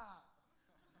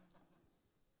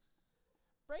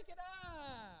 Break it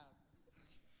up.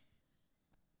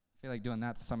 I feel like doing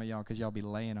that to some of y'all because y'all be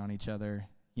laying on each other.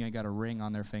 You ain't got a ring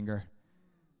on their finger.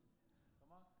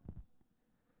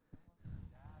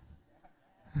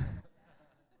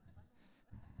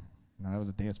 No, that was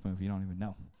a dance move. You don't even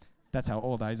know. That's how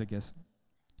old Isaac is.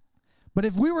 But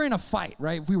if we were in a fight,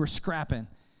 right, if we were scrapping,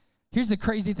 here's the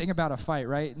crazy thing about a fight,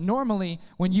 right? Normally,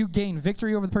 when you gain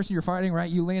victory over the person you're fighting, right,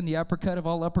 you land the uppercut of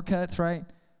all uppercuts, right?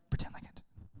 Pretend like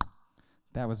it.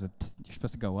 That was you're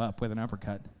supposed to go up with an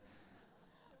uppercut.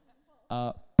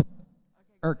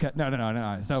 Uppercut.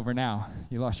 No. It's over now.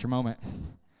 You lost your moment.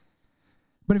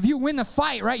 But if you win the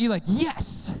fight, right, you're like,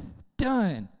 yes,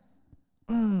 done.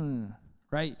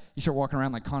 Right? You start walking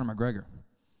around like Conor McGregor,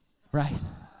 right?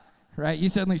 Right? You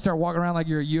suddenly start walking around like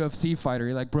you're a UFC fighter.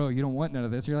 You're like, bro, you don't want none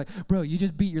of this. You're like, bro, you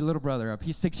just beat your little brother up.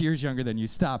 He's 6 years younger than you.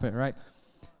 Stop it, right?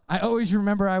 I always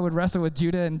remember I would wrestle with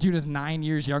Judah, and Judah's 9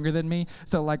 years younger than me.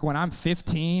 So, like, when I'm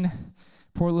 15,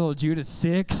 poor little Judah's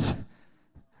 6,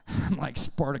 I'm, like,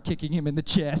 Sparta kicking him in the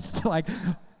chest, like,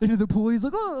 into the pool. He's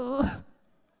like, oh.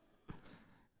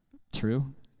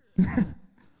 True.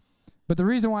 But the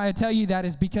reason why I tell you that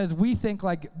is because we think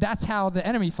like that's how the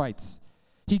enemy fights.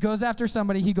 He goes after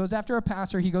somebody, he goes after a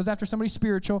pastor, he goes after somebody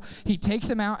spiritual, he takes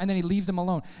him out, and then he leaves him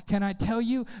alone. Can I tell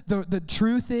you, the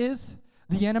truth is,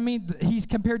 the enemy, he's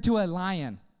compared to a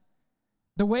lion.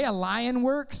 The way a lion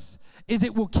works is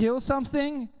it will kill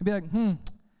something and be like,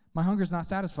 my hunger's not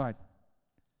satisfied.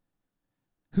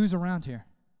 Who's around here?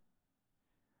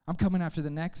 I'm coming after the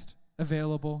next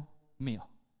available meal.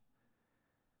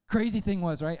 Crazy thing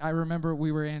was, right, I remember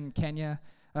we were in Kenya.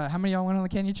 How many of y'all went on the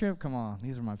Kenya trip? Come on,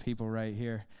 these are my people right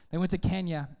here. They went to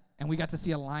Kenya, and we got to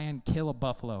see a lion kill a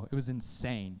buffalo. It was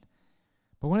insane.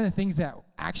 But one of the things that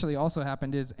actually also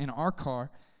happened is in our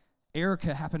car,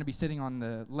 Erica happened to be sitting on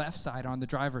the left side, on the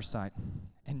driver's side.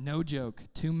 And no joke,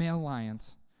 2 male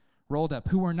lions rolled up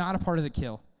who were not a part of the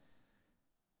kill.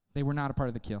 They were not a part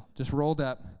of the kill. Just rolled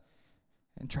up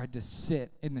and tried to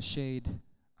sit in the shade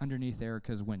underneath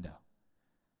Erica's window.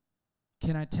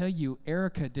 Can I tell you,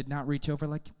 Erica did not reach over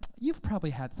like, you've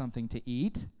probably had something to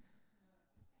eat.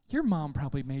 Your mom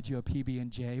probably made you a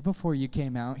PB&J before you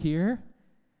came out here.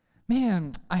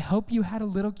 Man, I hope you had a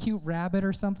little cute rabbit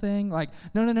or something. Like,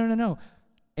 no.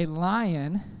 A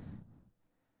lion,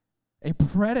 a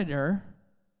predator,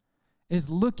 is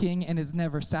looking and is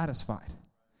never satisfied.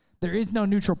 There is no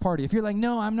neutral party. If you're like,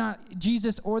 no, I'm not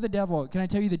Jesus or the devil, can I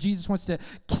tell you that Jesus wants to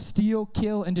steal,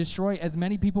 kill, and destroy as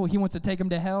many people? He wants to take them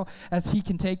to hell as he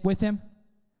can take with him.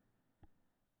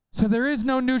 So there is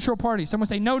no neutral party. Someone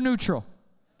say, no neutral.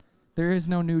 There is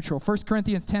no neutral. 1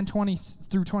 Corinthians 10:20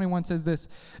 through 21 says this,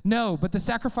 no, but the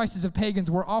sacrifices of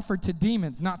pagans were offered to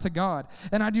demons, not to God.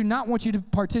 And I do not want you to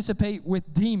participate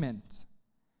with demons.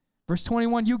 Verse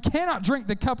 21, you cannot drink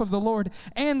the cup of the Lord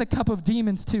and the cup of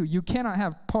demons too. You cannot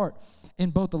have part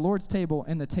in both the Lord's table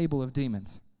and the table of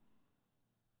demons.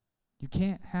 You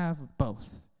can't have both.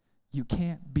 You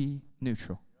can't be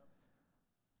neutral.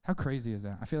 How crazy is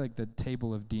that? I feel like the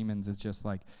table of demons is just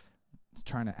like it's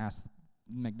trying to ask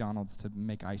McDonald's to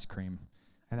make ice cream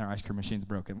and their ice cream machine's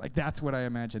broken. Like that's what I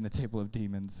imagine the table of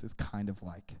demons is kind of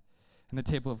like. And the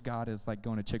table of God is like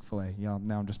going to Chick-fil-A. Y'all,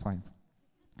 now I'm just playing.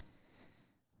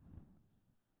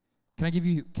 Can I give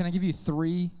you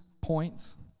 3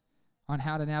 points on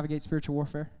how to navigate spiritual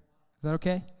warfare? Is that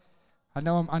okay? I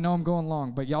know I'm going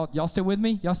long, but y'all still with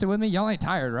me? Y'all still with me? Y'all ain't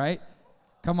tired, right?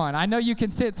 Come on, I know you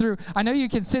can sit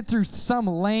through some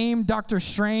lame Doctor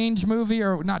Strange movie,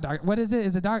 or not, what is it?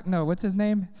 Is it no, what's his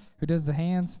name? Who does the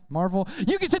hands? Marvel.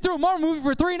 You can sit through a Marvel movie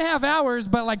for 3.5 hours,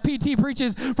 but like PT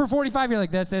preaches for 45, you're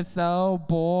like, this is so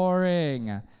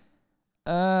boring.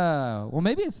 Well,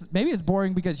 maybe it's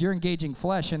boring because you're engaging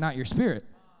flesh and not your spirit.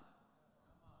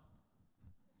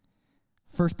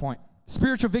 First point,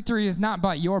 spiritual victory is not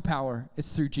by your power,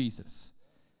 it's through Jesus.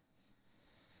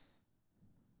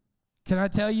 Can I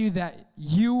tell you that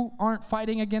you aren't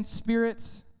fighting against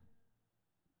spirits?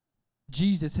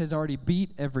 Jesus has already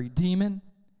beat every demon,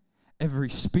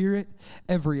 every spirit,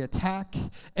 every attack,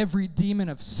 every demon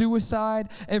of suicide,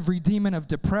 every demon of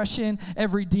depression,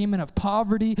 every demon of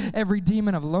poverty, every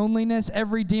demon of loneliness,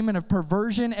 every demon of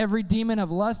perversion, every demon of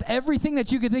lust, everything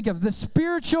that you could think of. The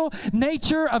spiritual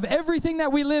nature of everything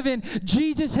that we live in,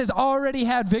 Jesus has already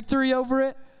had victory over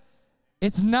it.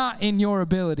 It's not in your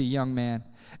ability, young man.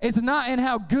 It's not in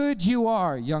how good you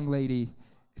are, young lady.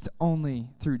 It's only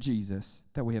through Jesus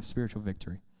that we have spiritual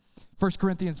victory. 1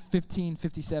 Corinthians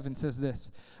 15:57 says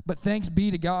this, but thanks be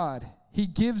to God, he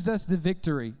gives us the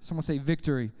victory. Someone say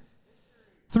victory.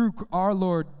 Through our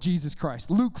Lord Jesus Christ.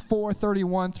 Luke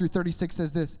 4:31 through 36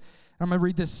 says this. I'm going to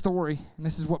read this story, and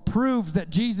this is what proves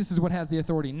that Jesus is what has the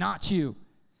authority, not you.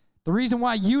 The reason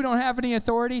why you don't have any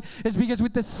authority is because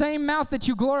with the same mouth that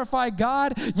you glorify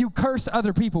God, you curse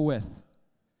other people with.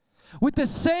 With the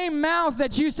same mouth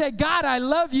that you say, God, I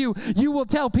love you, you will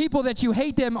tell people that you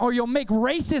hate them, or you'll make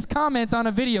racist comments on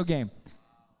a video game.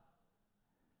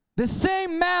 The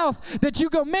same mouth that you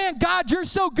go, man, God, you're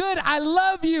so good, I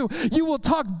love you, you will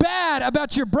talk bad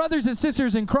about your brothers and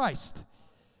sisters in Christ.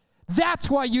 That's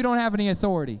why you don't have any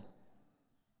authority.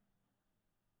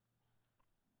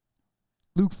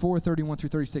 Luke 4:31 through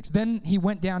 36. Then he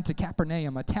went down to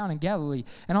Capernaum, a town in Galilee,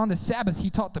 and on the Sabbath he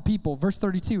taught the people. Verse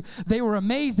 32, they were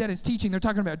amazed at his teaching. They're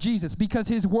talking about Jesus because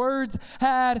his words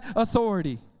had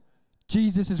authority.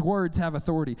 Jesus' words have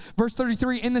authority. Verse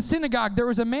 33, in the synagogue there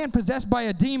was a man possessed by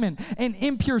a demon, an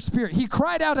impure spirit. He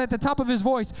cried out at the top of his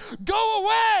voice, go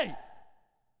away!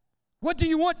 What do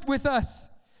you want with us?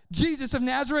 Jesus of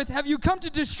Nazareth, have you come to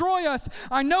destroy us?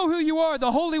 I know who you are,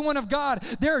 the Holy One of God.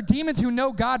 There are demons who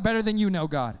know God better than you know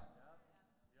God.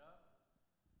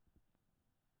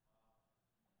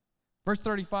 Verse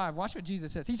 35, watch what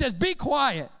Jesus says. He says, be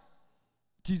quiet.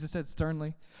 Jesus said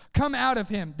sternly, come out of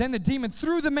him. Then the demon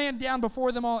threw the man down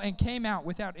before them all and came out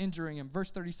without injuring him.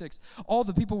 Verse 36, all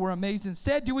the people were amazed and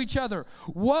said to each other,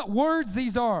 what words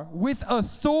these are? With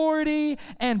authority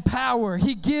and power,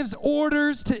 he gives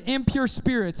orders to impure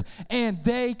spirits and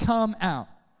they come out.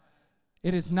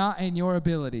 It is not in your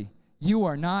ability. You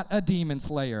are not a demon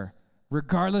slayer,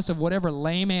 regardless of whatever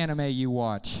lame anime you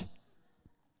watch.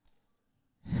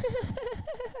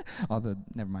 Never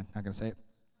mind, not going to say it.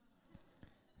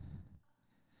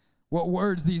 What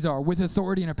words these are. With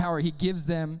authority and power, he gives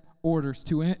them orders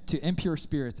to impure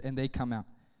spirits, and they come out.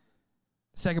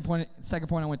 Second point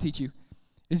I want to teach you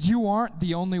is you aren't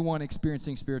the only one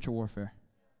experiencing spiritual warfare.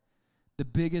 The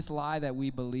biggest lie that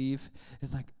we believe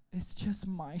is like, it's just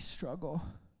my struggle.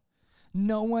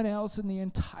 No one else in the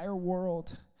entire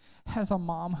world has a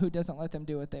mom who doesn't let them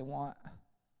do what they want.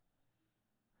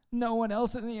 No one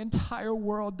else in the entire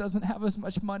world doesn't have as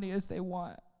much money as they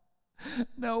want.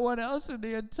 No one else in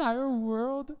the entire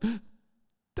world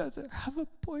doesn't have a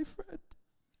boyfriend.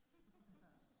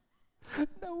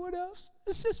 No one else.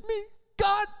 It's just me.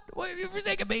 God, why have you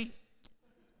forsaken me?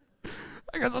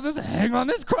 I guess I'll just hang on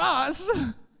this cross.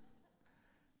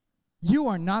 You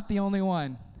are not the only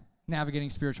one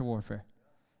navigating spiritual warfare.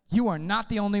 You are not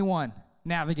the only one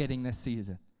navigating this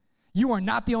season. You are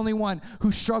not the only one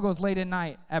who struggles late at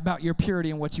night about your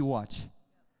purity and what you watch.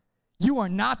 You are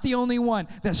not the only one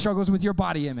that struggles with your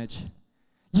body image.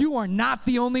 You are not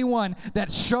the only one that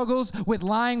struggles with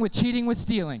lying, with cheating, with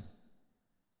stealing.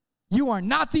 You are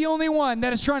not the only one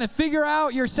that is trying to figure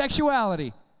out your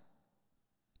sexuality.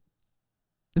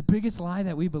 The biggest lie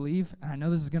that we believe, and I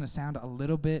know this is going to sound a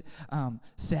little bit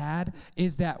sad,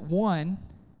 is that one,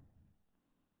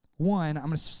 I'm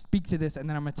going to speak to this and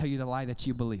then I'm going to tell you the lie that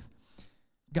you believe.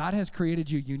 God has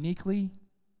created you uniquely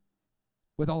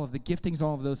with all of the giftings,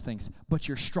 all of those things, but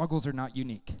your struggles are not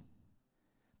unique.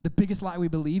 The biggest lie we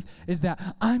believe is that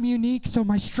I'm unique, so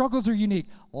my struggles are unique.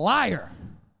 Liar.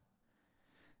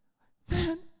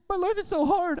 Man, my life is so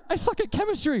hard. I suck at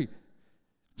chemistry.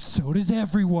 So does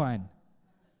everyone.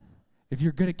 If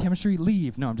you're good at chemistry,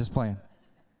 leave. No, I'm just playing.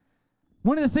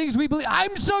 One of the things we believe,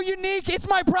 I'm so unique, it's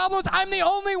my problems, I'm the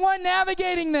only one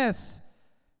navigating this.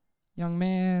 Young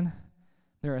man,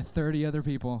 there are 30 other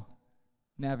people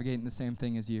navigating the same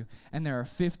thing as you. And there are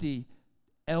 50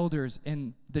 elders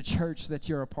in the church that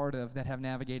you're a part of that have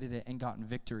navigated it and gotten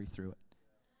victory through it.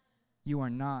 You are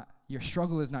not, your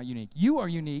struggle is not unique. You are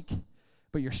unique,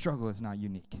 but your struggle is not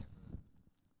unique.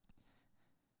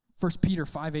 1 Peter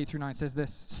 5:8-9 says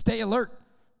this, stay alert.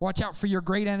 Watch out for your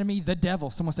great enemy, the devil.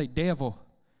 Someone say devil.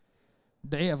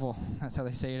 Devil. That's how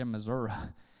they say it in Missouri.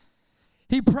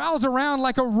 He prowls around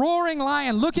like a roaring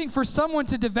lion looking for someone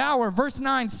to devour. Verse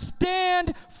 9,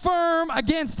 stand firm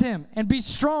against him and be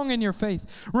strong in your faith.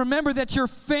 Remember that your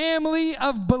family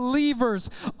of believers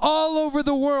all over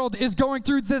the world is going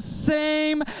through the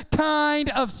same kind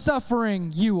of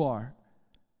suffering you are.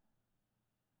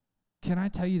 Can I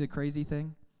tell you the crazy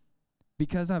thing?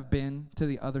 Because I've been to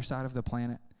the other side of the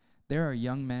planet, there are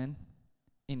young men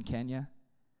in Kenya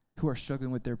who are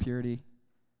struggling with their purity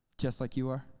just like you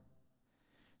are.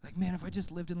 Like, man, if I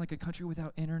just lived in like a country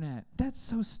without internet, that's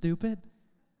so stupid.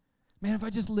 Man, if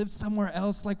I just lived somewhere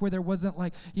else, like where there wasn't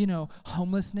like,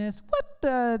 homelessness,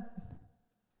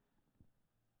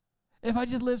 if I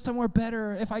just lived somewhere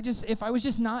better, if I was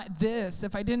just not this,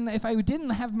 if I didn't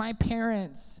have my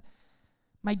parents,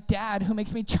 my dad who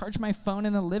makes me charge my phone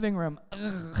in the living room,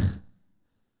 ugh.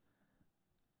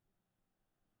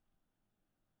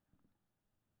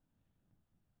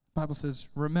 Bible says,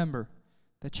 remember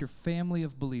that your family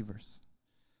of believers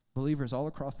all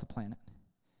across the planet,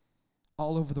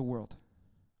 all over the world,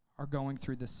 are going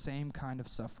through the same kind of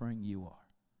suffering you are.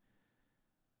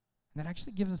 And that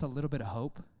actually gives us a little bit of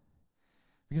hope.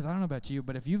 Because I don't know about you,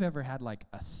 but if you've ever had like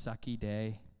a sucky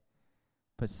day,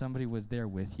 but somebody was there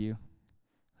with you,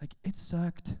 like it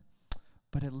sucked,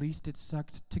 but at least it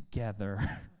sucked together.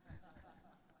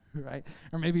 Right?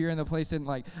 Or maybe you're in the place and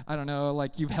like, I don't know,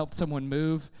 like you've helped someone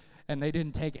move and they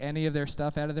didn't take any of their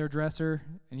stuff out of their dresser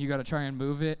and you got to try and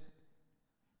move it.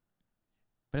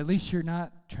 But at least you're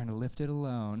not trying to lift it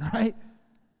alone, right?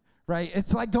 Right?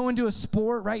 It's like going to a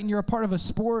sport, right? And you're a part of a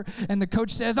sport and the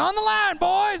coach says, on the line,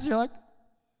 boys. You're like,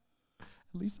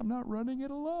 at least I'm not running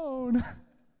it alone.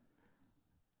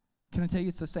 Can I tell you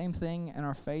it's the same thing in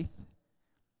our faith?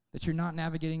 That you're not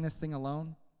navigating this thing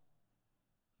alone.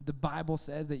 The Bible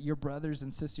says that your brothers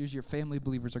and sisters, your family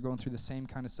believers are going through the same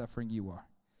kind of suffering you are.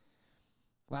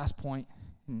 Last point,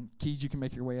 and Keys, you can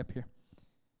make your way up here.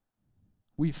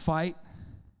 We fight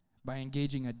by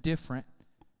engaging a different,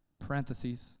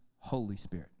 parentheses, Holy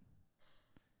Spirit.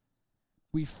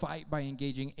 We fight by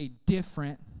engaging a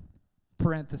different,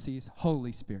 parentheses,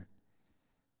 Holy Spirit.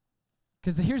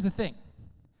 Because here's the thing.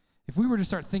 If we were to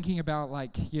start thinking about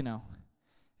like,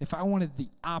 if I wanted the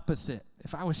opposite,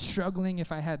 if I was struggling,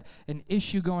 if I had an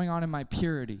issue going on in my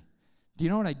purity, do you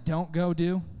know what I don't go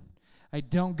do? I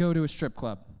don't go to a strip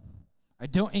club. I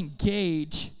don't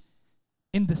engage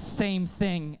in the same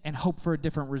thing and hope for a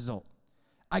different result.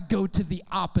 I go to the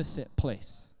opposite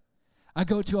place. I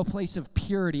go to a place of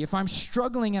purity. If I'm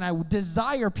struggling and I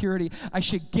desire purity, I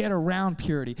should get around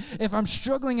purity. If I'm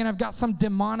struggling and I've got some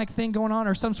demonic thing going on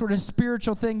or some sort of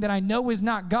spiritual thing that I know is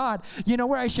not God, you know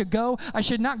where I should go? I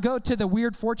should not go to the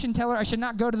weird fortune teller. I should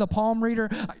not go to the palm reader.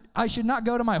 I should not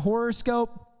go to my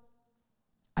horoscope.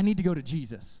 I need to go to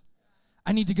Jesus.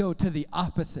 I need to go to the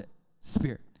opposite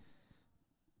spirit.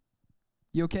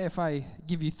 You okay if I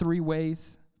give you 3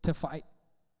 ways to fight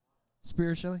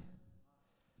spiritually?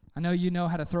 I know you know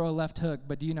how to throw a left hook,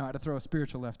 but do you know how to throw a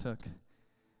spiritual left hook?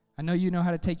 I know you know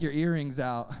how to take your earrings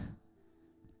out,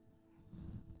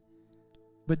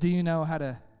 but do you know how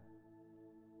to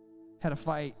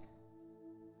fight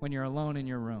when you're alone in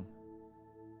your room?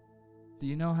 Do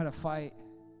you know how to fight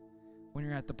when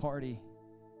you're at the party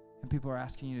and people are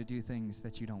asking you to do things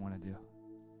that you don't want to do?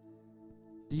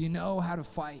 Do you know how to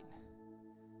fight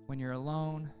when you're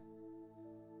alone,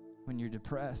 when you're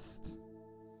depressed,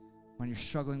 when you're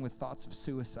struggling with thoughts of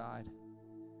suicide?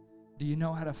 Do you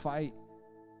know how to fight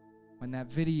when that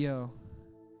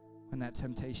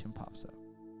temptation pops up?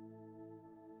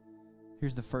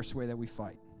 Here's the first way that we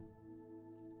fight.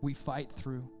 We fight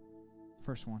through,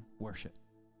 first one, worship.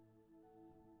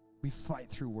 We fight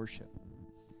through worship.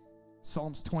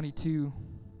 Psalms 22,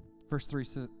 verse 3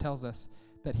 tells us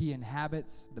that he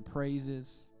inhabits the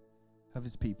praises of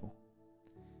his people.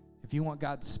 If you want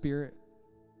God's Spirit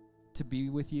to be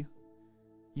with you,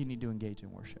 you need to engage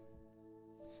in worship.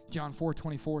 John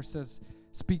 4:24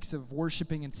 speaks of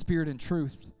worshiping in spirit and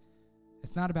truth.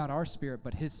 It's not about our spirit,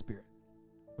 but his Spirit.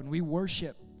 When we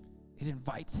worship, it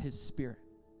invites his Spirit.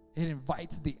 It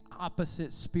invites the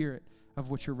opposite spirit of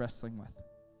what you're wrestling with.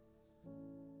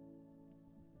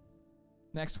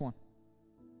 Next one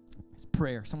is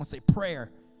prayer. Someone say prayer.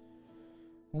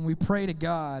 When we pray to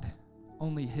God,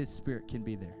 only his Spirit can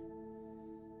be there.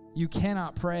 You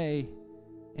cannot pray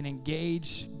and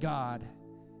engage God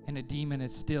and a demon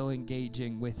is still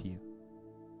engaging with you.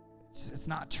 It's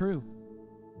not true.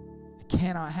 It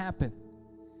cannot happen.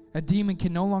 A demon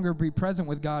can no longer be present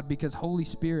with God because Holy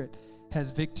Spirit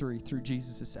has victory through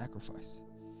Jesus' sacrifice.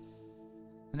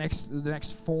 The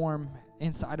next form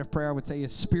inside of prayer, I would say,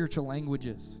 is spiritual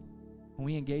languages. When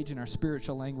we engage in our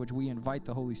spiritual language, we invite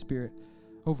the Holy Spirit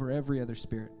over every other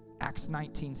spirit. Acts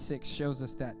 19:6 shows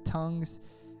us that tongues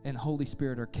and Holy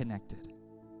Spirit are connected.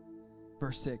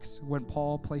 Verse 6, when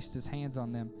Paul placed his hands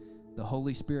on them, the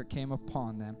Holy Spirit came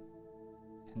upon them,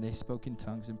 and they spoke in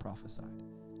tongues and prophesied.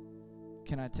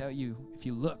 Can I tell you, if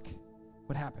you look,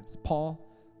 what happens? Paul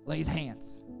lays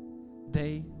hands.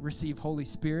 They receive Holy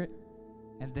Spirit,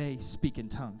 and they speak in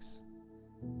tongues.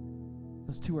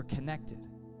 Those two are connected.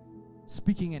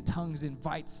 Speaking in tongues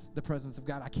invites the presence of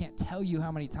God. I can't tell you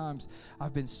how many times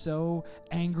I've been so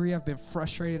angry. I've been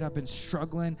frustrated. I've been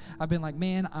struggling. I've been like,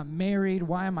 man, I'm married.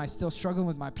 Why am I still struggling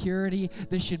with my purity?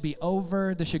 This should be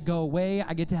over. This should go away.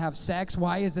 I get to have sex.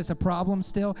 Why is this a problem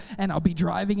still? And I'll be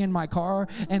driving in my car,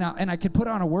 and I could put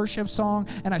on a worship song,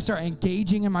 and I start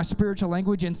engaging in my spiritual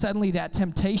language, and suddenly that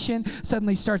temptation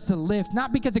suddenly starts to lift.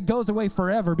 Not because it goes away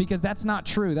forever, because that's not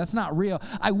true. That's not real.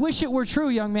 I wish it were true,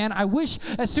 young man. I wish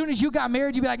as soon as you got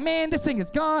married, you'd be like, man, this thing is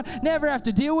gone, never have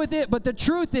to deal with it. But the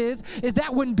truth is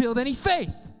that wouldn't build any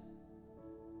faith.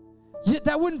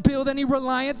 That wouldn't build any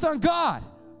reliance on God.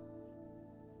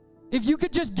 If you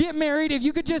could just get married, if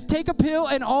you could just take a pill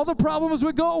and all the problems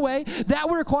would go away, that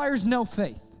requires no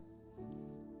faith.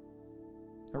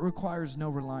 It requires no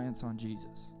reliance on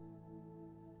Jesus.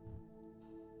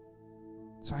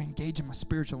 So I engage in my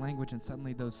spiritual language, and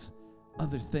suddenly those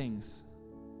other things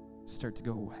start to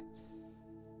go away.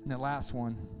 And the last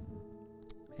one,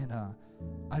 and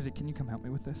Isaac, can you come help me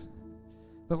with this?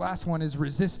 The last one is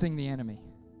resisting the enemy.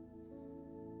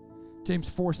 James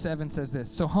 4:7 says this,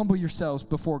 so humble yourselves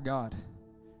before God.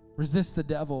 Resist the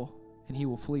devil, and he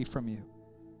will flee from you.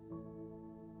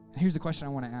 And here's the question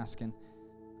I want to ask, and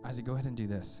Isaac, go ahead and do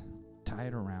this. Tie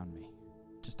it around me.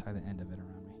 Just tie the end of it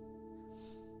around me.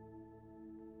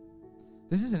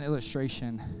 This is an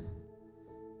illustration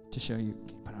to show you.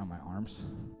 Can you put it on my arms?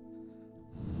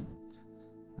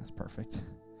 That's perfect.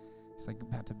 It's like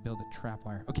about to build a trap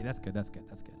wire. Okay, that's good.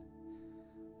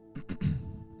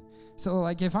 So,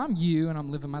 like, if I'm you and I'm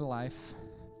living my life,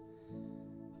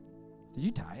 did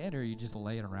you tie it or you just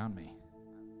lay it around me?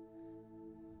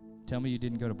 Tell me you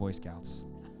didn't go to Boy Scouts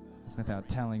without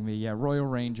telling me. Yeah, Royal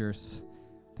Rangers.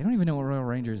 They don't even know what Royal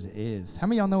Rangers is. How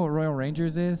many of y'all know what Royal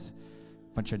Rangers is?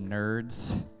 Bunch of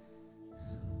nerds.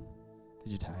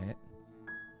 Did you tie it?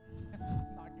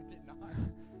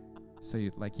 So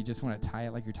you just want to tie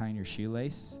it like you're tying your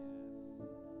shoelace?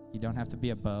 You don't have to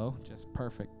be a bow. Just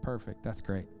perfect. That's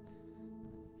great.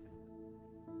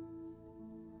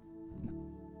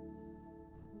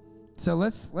 So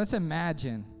let's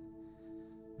imagine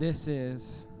this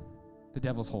is the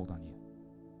devil's hold on you.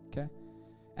 Okay?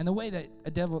 And the way that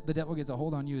the devil gets a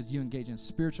hold on you is you engage in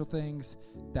spiritual things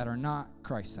that are not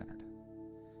Christ-centered.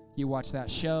 You watch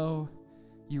that show,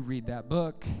 you read that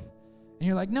book, and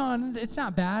you're like, no, it's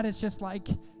not bad. It's just like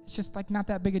not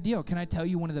that big a deal. Can I tell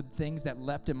you one of the things that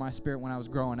leapt in my spirit when I was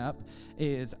growing up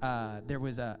is there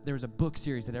was a book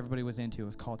series that everybody was into. It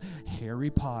was called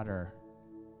Harry Potter.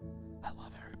 I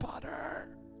love Harry Potter.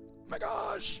 Oh my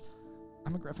gosh.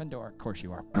 I'm a Gryffindor. Of course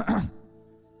you are.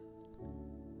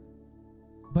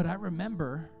 But I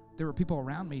remember there were people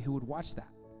around me who would watch that.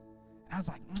 And I was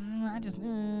like,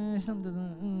 something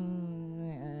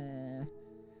doesn't,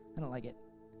 I don't like it.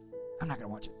 I'm not going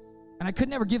to watch it. And I could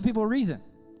never give people a reason.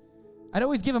 I'd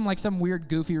always give them like some weird,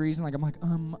 goofy reason. Like,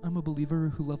 I'm a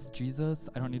believer who loves Jesus.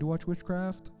 I don't need to watch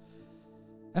witchcraft.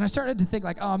 And I started to think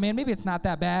like, oh man, maybe it's not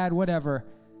that bad, whatever.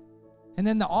 And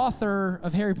then the author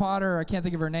of Harry Potter, I can't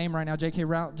think of her name right now, J.K.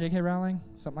 Rowling,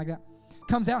 something like that,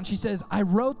 comes out and she says, I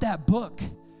wrote that book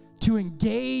to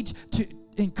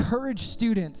encourage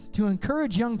students, to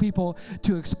encourage young people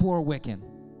to explore Wiccan.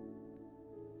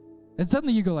 And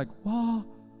suddenly you go like, whoa,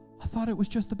 I thought it was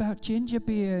just about ginger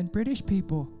beer and British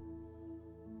people.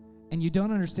 And you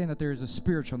don't understand that there is a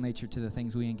spiritual nature to the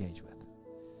things we engage with.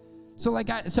 So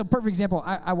perfect example,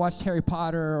 I watched Harry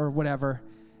Potter or whatever,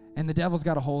 and the devil's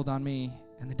got a hold on me,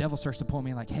 and the devil starts to pull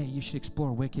me like, hey, you should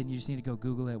explore Wiccan, you just need to go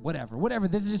Google it, whatever.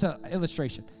 This is just an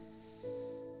illustration.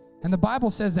 And the Bible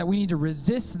says that we need to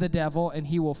resist the devil, and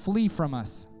he will flee from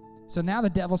us. So now the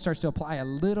devil starts to apply a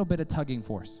little bit of tugging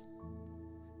force.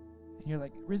 And you're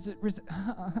like, resist.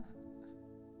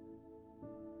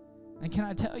 And can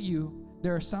I tell you,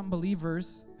 there are some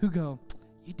believers who go,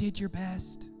 you did your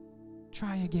best,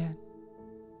 try again.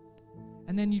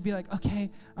 And then you'd be like, okay,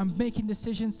 I'm making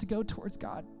decisions to go towards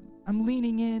God. I'm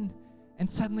leaning in, and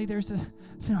suddenly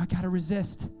I got to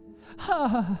resist.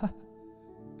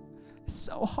 It's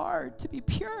so hard to be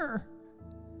pure.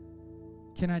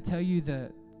 Can I tell you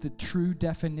the true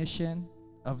definition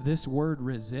of this word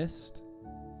resist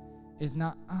is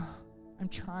not, I'm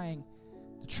trying.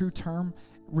 The true term,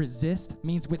 resist,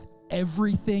 means with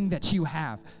everything that you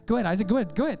have. Go ahead, Isaac, go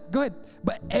ahead.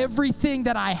 But everything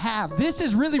that I have, this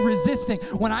is really resisting.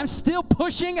 When I'm still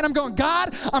pushing and I'm going,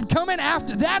 God, I'm coming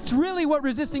after, that's really what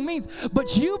resisting means.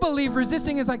 But you believe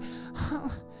resisting is like,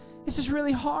 this is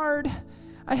really hard.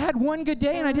 I had one good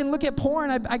day and I didn't look at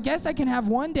porn. I guess I can have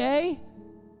one day.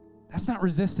 That's not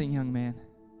resisting, young man.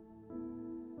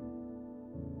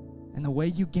 And the way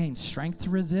you gain strength to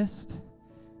resist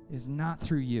is not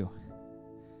through you.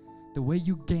 The way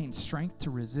you gain strength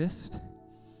to resist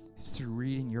is through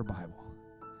reading your Bible.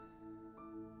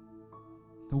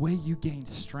 The way you gain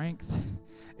strength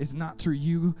is not through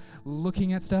you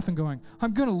looking at stuff and going,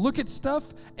 I'm going to look at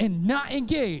stuff and not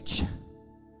engage.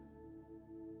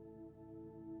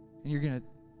 And you're going to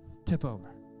tip over.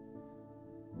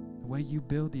 The way you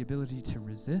build the ability to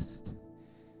resist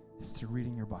is through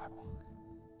reading your Bible.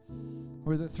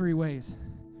 What are the three ways?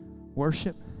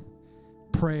 Worship,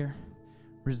 prayer,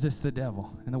 resist the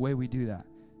devil. And the way we do that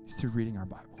is through reading our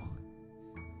Bible.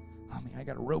 Oh, man, I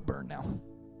got a rope burn now.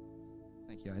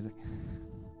 Thank you, Isaac.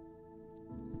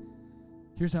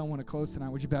 Here's how I want to close tonight.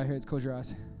 Would you bow your heads, close your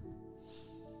eyes?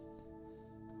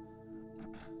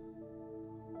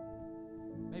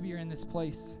 Maybe you're in this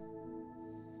place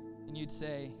and you'd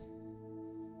say,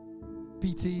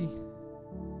 PT,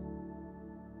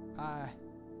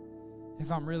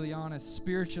 if I'm really honest,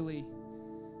 spiritually,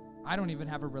 I don't even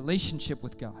have a relationship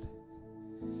with God.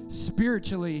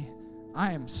 Spiritually,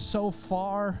 I am so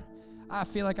far. I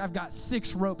feel like I've got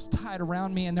 6 ropes tied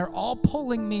around me, and they're all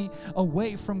pulling me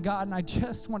away from God, and I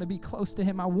just want to be close to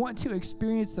Him. I want to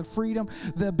experience the freedom,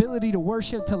 the ability to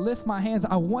worship, to lift my hands.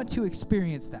 I want to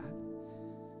experience that.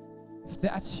 If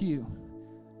that's you,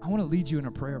 I want to lead you in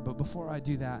a prayer, but before I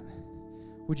do that,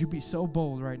 would you be so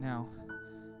bold right now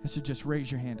as to just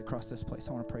raise your hand across this place?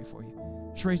 I want to pray for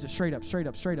you. Just raise it straight up, straight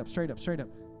up, straight up, straight up, straight up.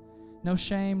 No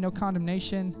shame, no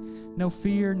condemnation, no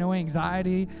fear, no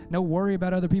anxiety, no worry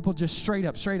about other people. Just straight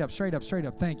up, straight up, straight up, straight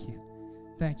up. Thank you.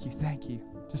 Thank you, thank you.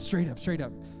 Just straight up, straight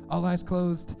up. All eyes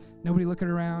closed, nobody looking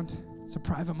around. It's a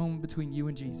private moment between you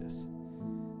and Jesus.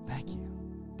 Thank you,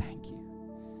 thank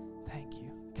you, thank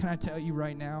you. Can I tell you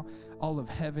right now, all of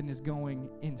heaven is going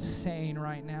insane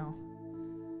right now,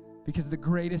 because the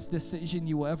greatest decision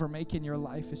you will ever make in your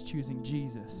life is choosing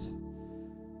Jesus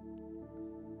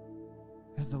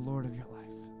as the Lord of your life.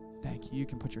 Thank you. You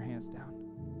can put your hands down.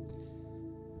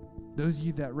 Those of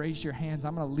you that raised your hands,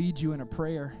 I'm going to lead you in a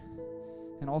prayer.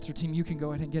 And altar team, you can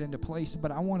go ahead and get into place.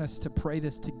 But I want us to pray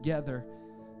this together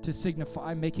to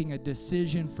signify making a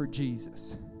decision for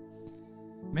Jesus.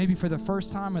 Maybe for the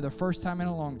first time or the first time in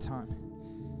a long time.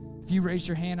 If you raise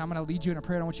your hand, I'm going to lead you in a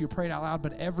prayer. I don't want you to pray it out loud,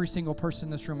 but every single person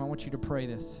in this room, I want you to pray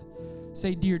this.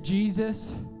 Say, Dear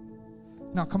Jesus.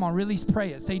 No, come on, really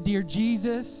pray it. Say, Dear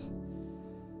Jesus,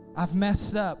 I've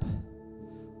messed up.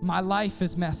 My life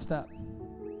is messed up.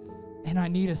 And I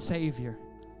need a Savior.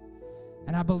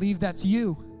 And I believe that's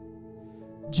you.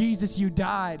 Jesus, you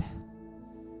died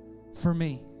for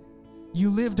me. You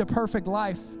lived a perfect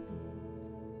life,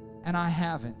 and I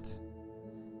haven't.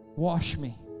 Wash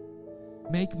me.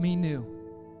 Make me new.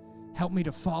 Help me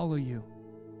to follow you.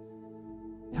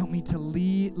 Help me to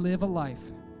live a life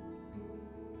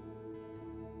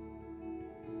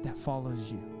that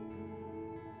follows you.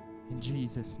 In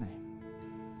Jesus' name,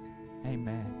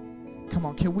 amen. Come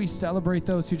on, can we celebrate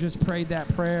those who just prayed that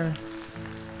prayer?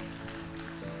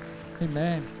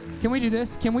 Amen. Can we do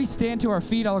this? Can we stand to our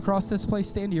feet all across this place?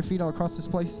 Stand to your feet all across this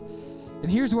place. And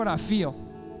here's what I feel.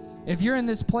 If you're in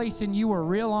this place and you were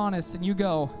real honest and you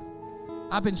go,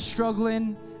 I've been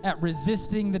struggling at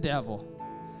resisting the devil.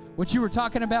 What you were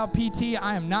talking about, PT,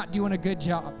 I am not doing a good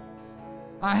job.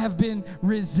 I have been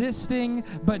resisting,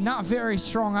 but not very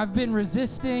strong. I've been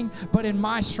resisting, but in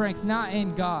my strength, not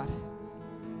in God.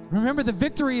 Remember, the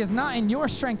victory is not in your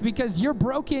strength because you're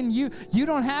broken. You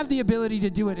don't have the ability to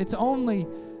do it. It's only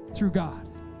through God.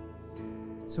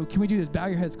 So can we do this? Bow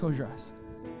your heads, close your eyes.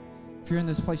 If you're in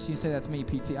this place and you say, that's me,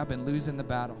 PT, I've been losing the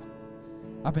battle.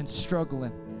 I've been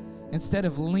struggling. Instead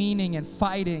of leaning and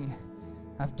fighting,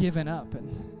 I've given up.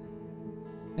 And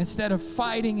instead of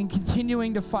fighting and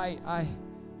continuing to fight, I've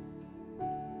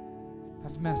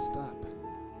messed up.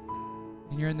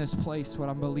 And you're in this place, what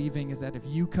I'm believing is that if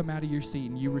you come out of your seat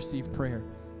and you receive prayer,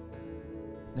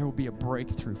 there will be a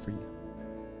breakthrough for you.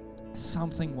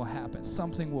 something will happen.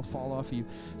 Something will fall off you.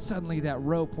 Suddenly that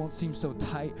rope won't seem so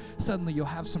tight. Suddenly you'll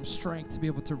have some strength to be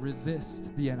able to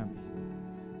resist the enemy.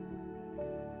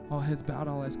 All heads bowed,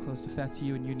 all eyes closed. If that's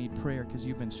you and you need prayer because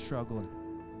you've been struggling,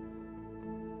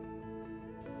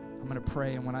 I'm going to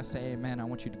pray, and when I say amen, I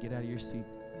want you to get out of your seat.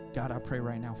 God, I pray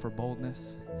right now for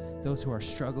boldness. Those who are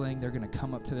struggling, they're going to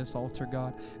come up to this altar,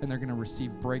 God, and they're going to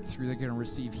receive breakthrough. They're going to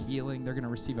receive healing. They're going to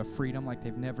receive a freedom like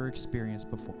they've never experienced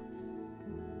before.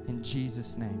 In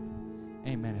Jesus' name,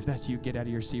 amen. If that's you, get out of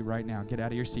your seat right now. Get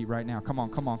out of your seat right now. Come on,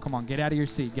 come on, come on. Get out of your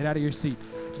seat. Get out of your seat.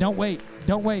 Don't wait.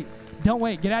 Don't wait. Don't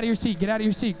wait. Get out of your seat. Get out of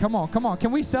your seat. Come on, come on.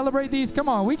 Can we celebrate these? Come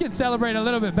on. We can celebrate a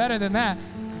little bit better than that.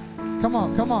 Come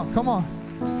on, come on, come on.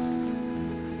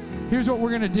 Here's what we're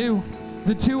going to do.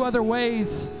 The two other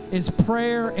ways is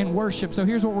prayer and worship. So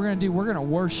here's what we're going to do. We're going to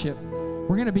worship.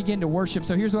 We're going to begin to worship.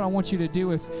 So here's what I want you to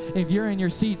do. If you're in your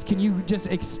seats, can you just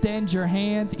extend your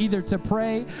hands either to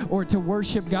pray or to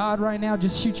worship God right now?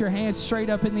 Just shoot your hands straight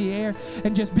up in the air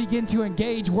and just begin to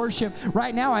engage worship.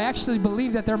 Right now, I actually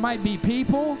believe that there might be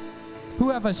people who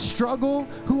have a struggle,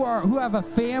 who have a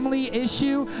family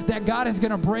issue that God is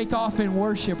going to break off in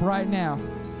worship right now.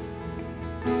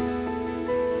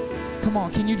 Come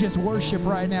on, can you just worship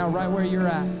right now, right where you're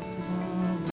at?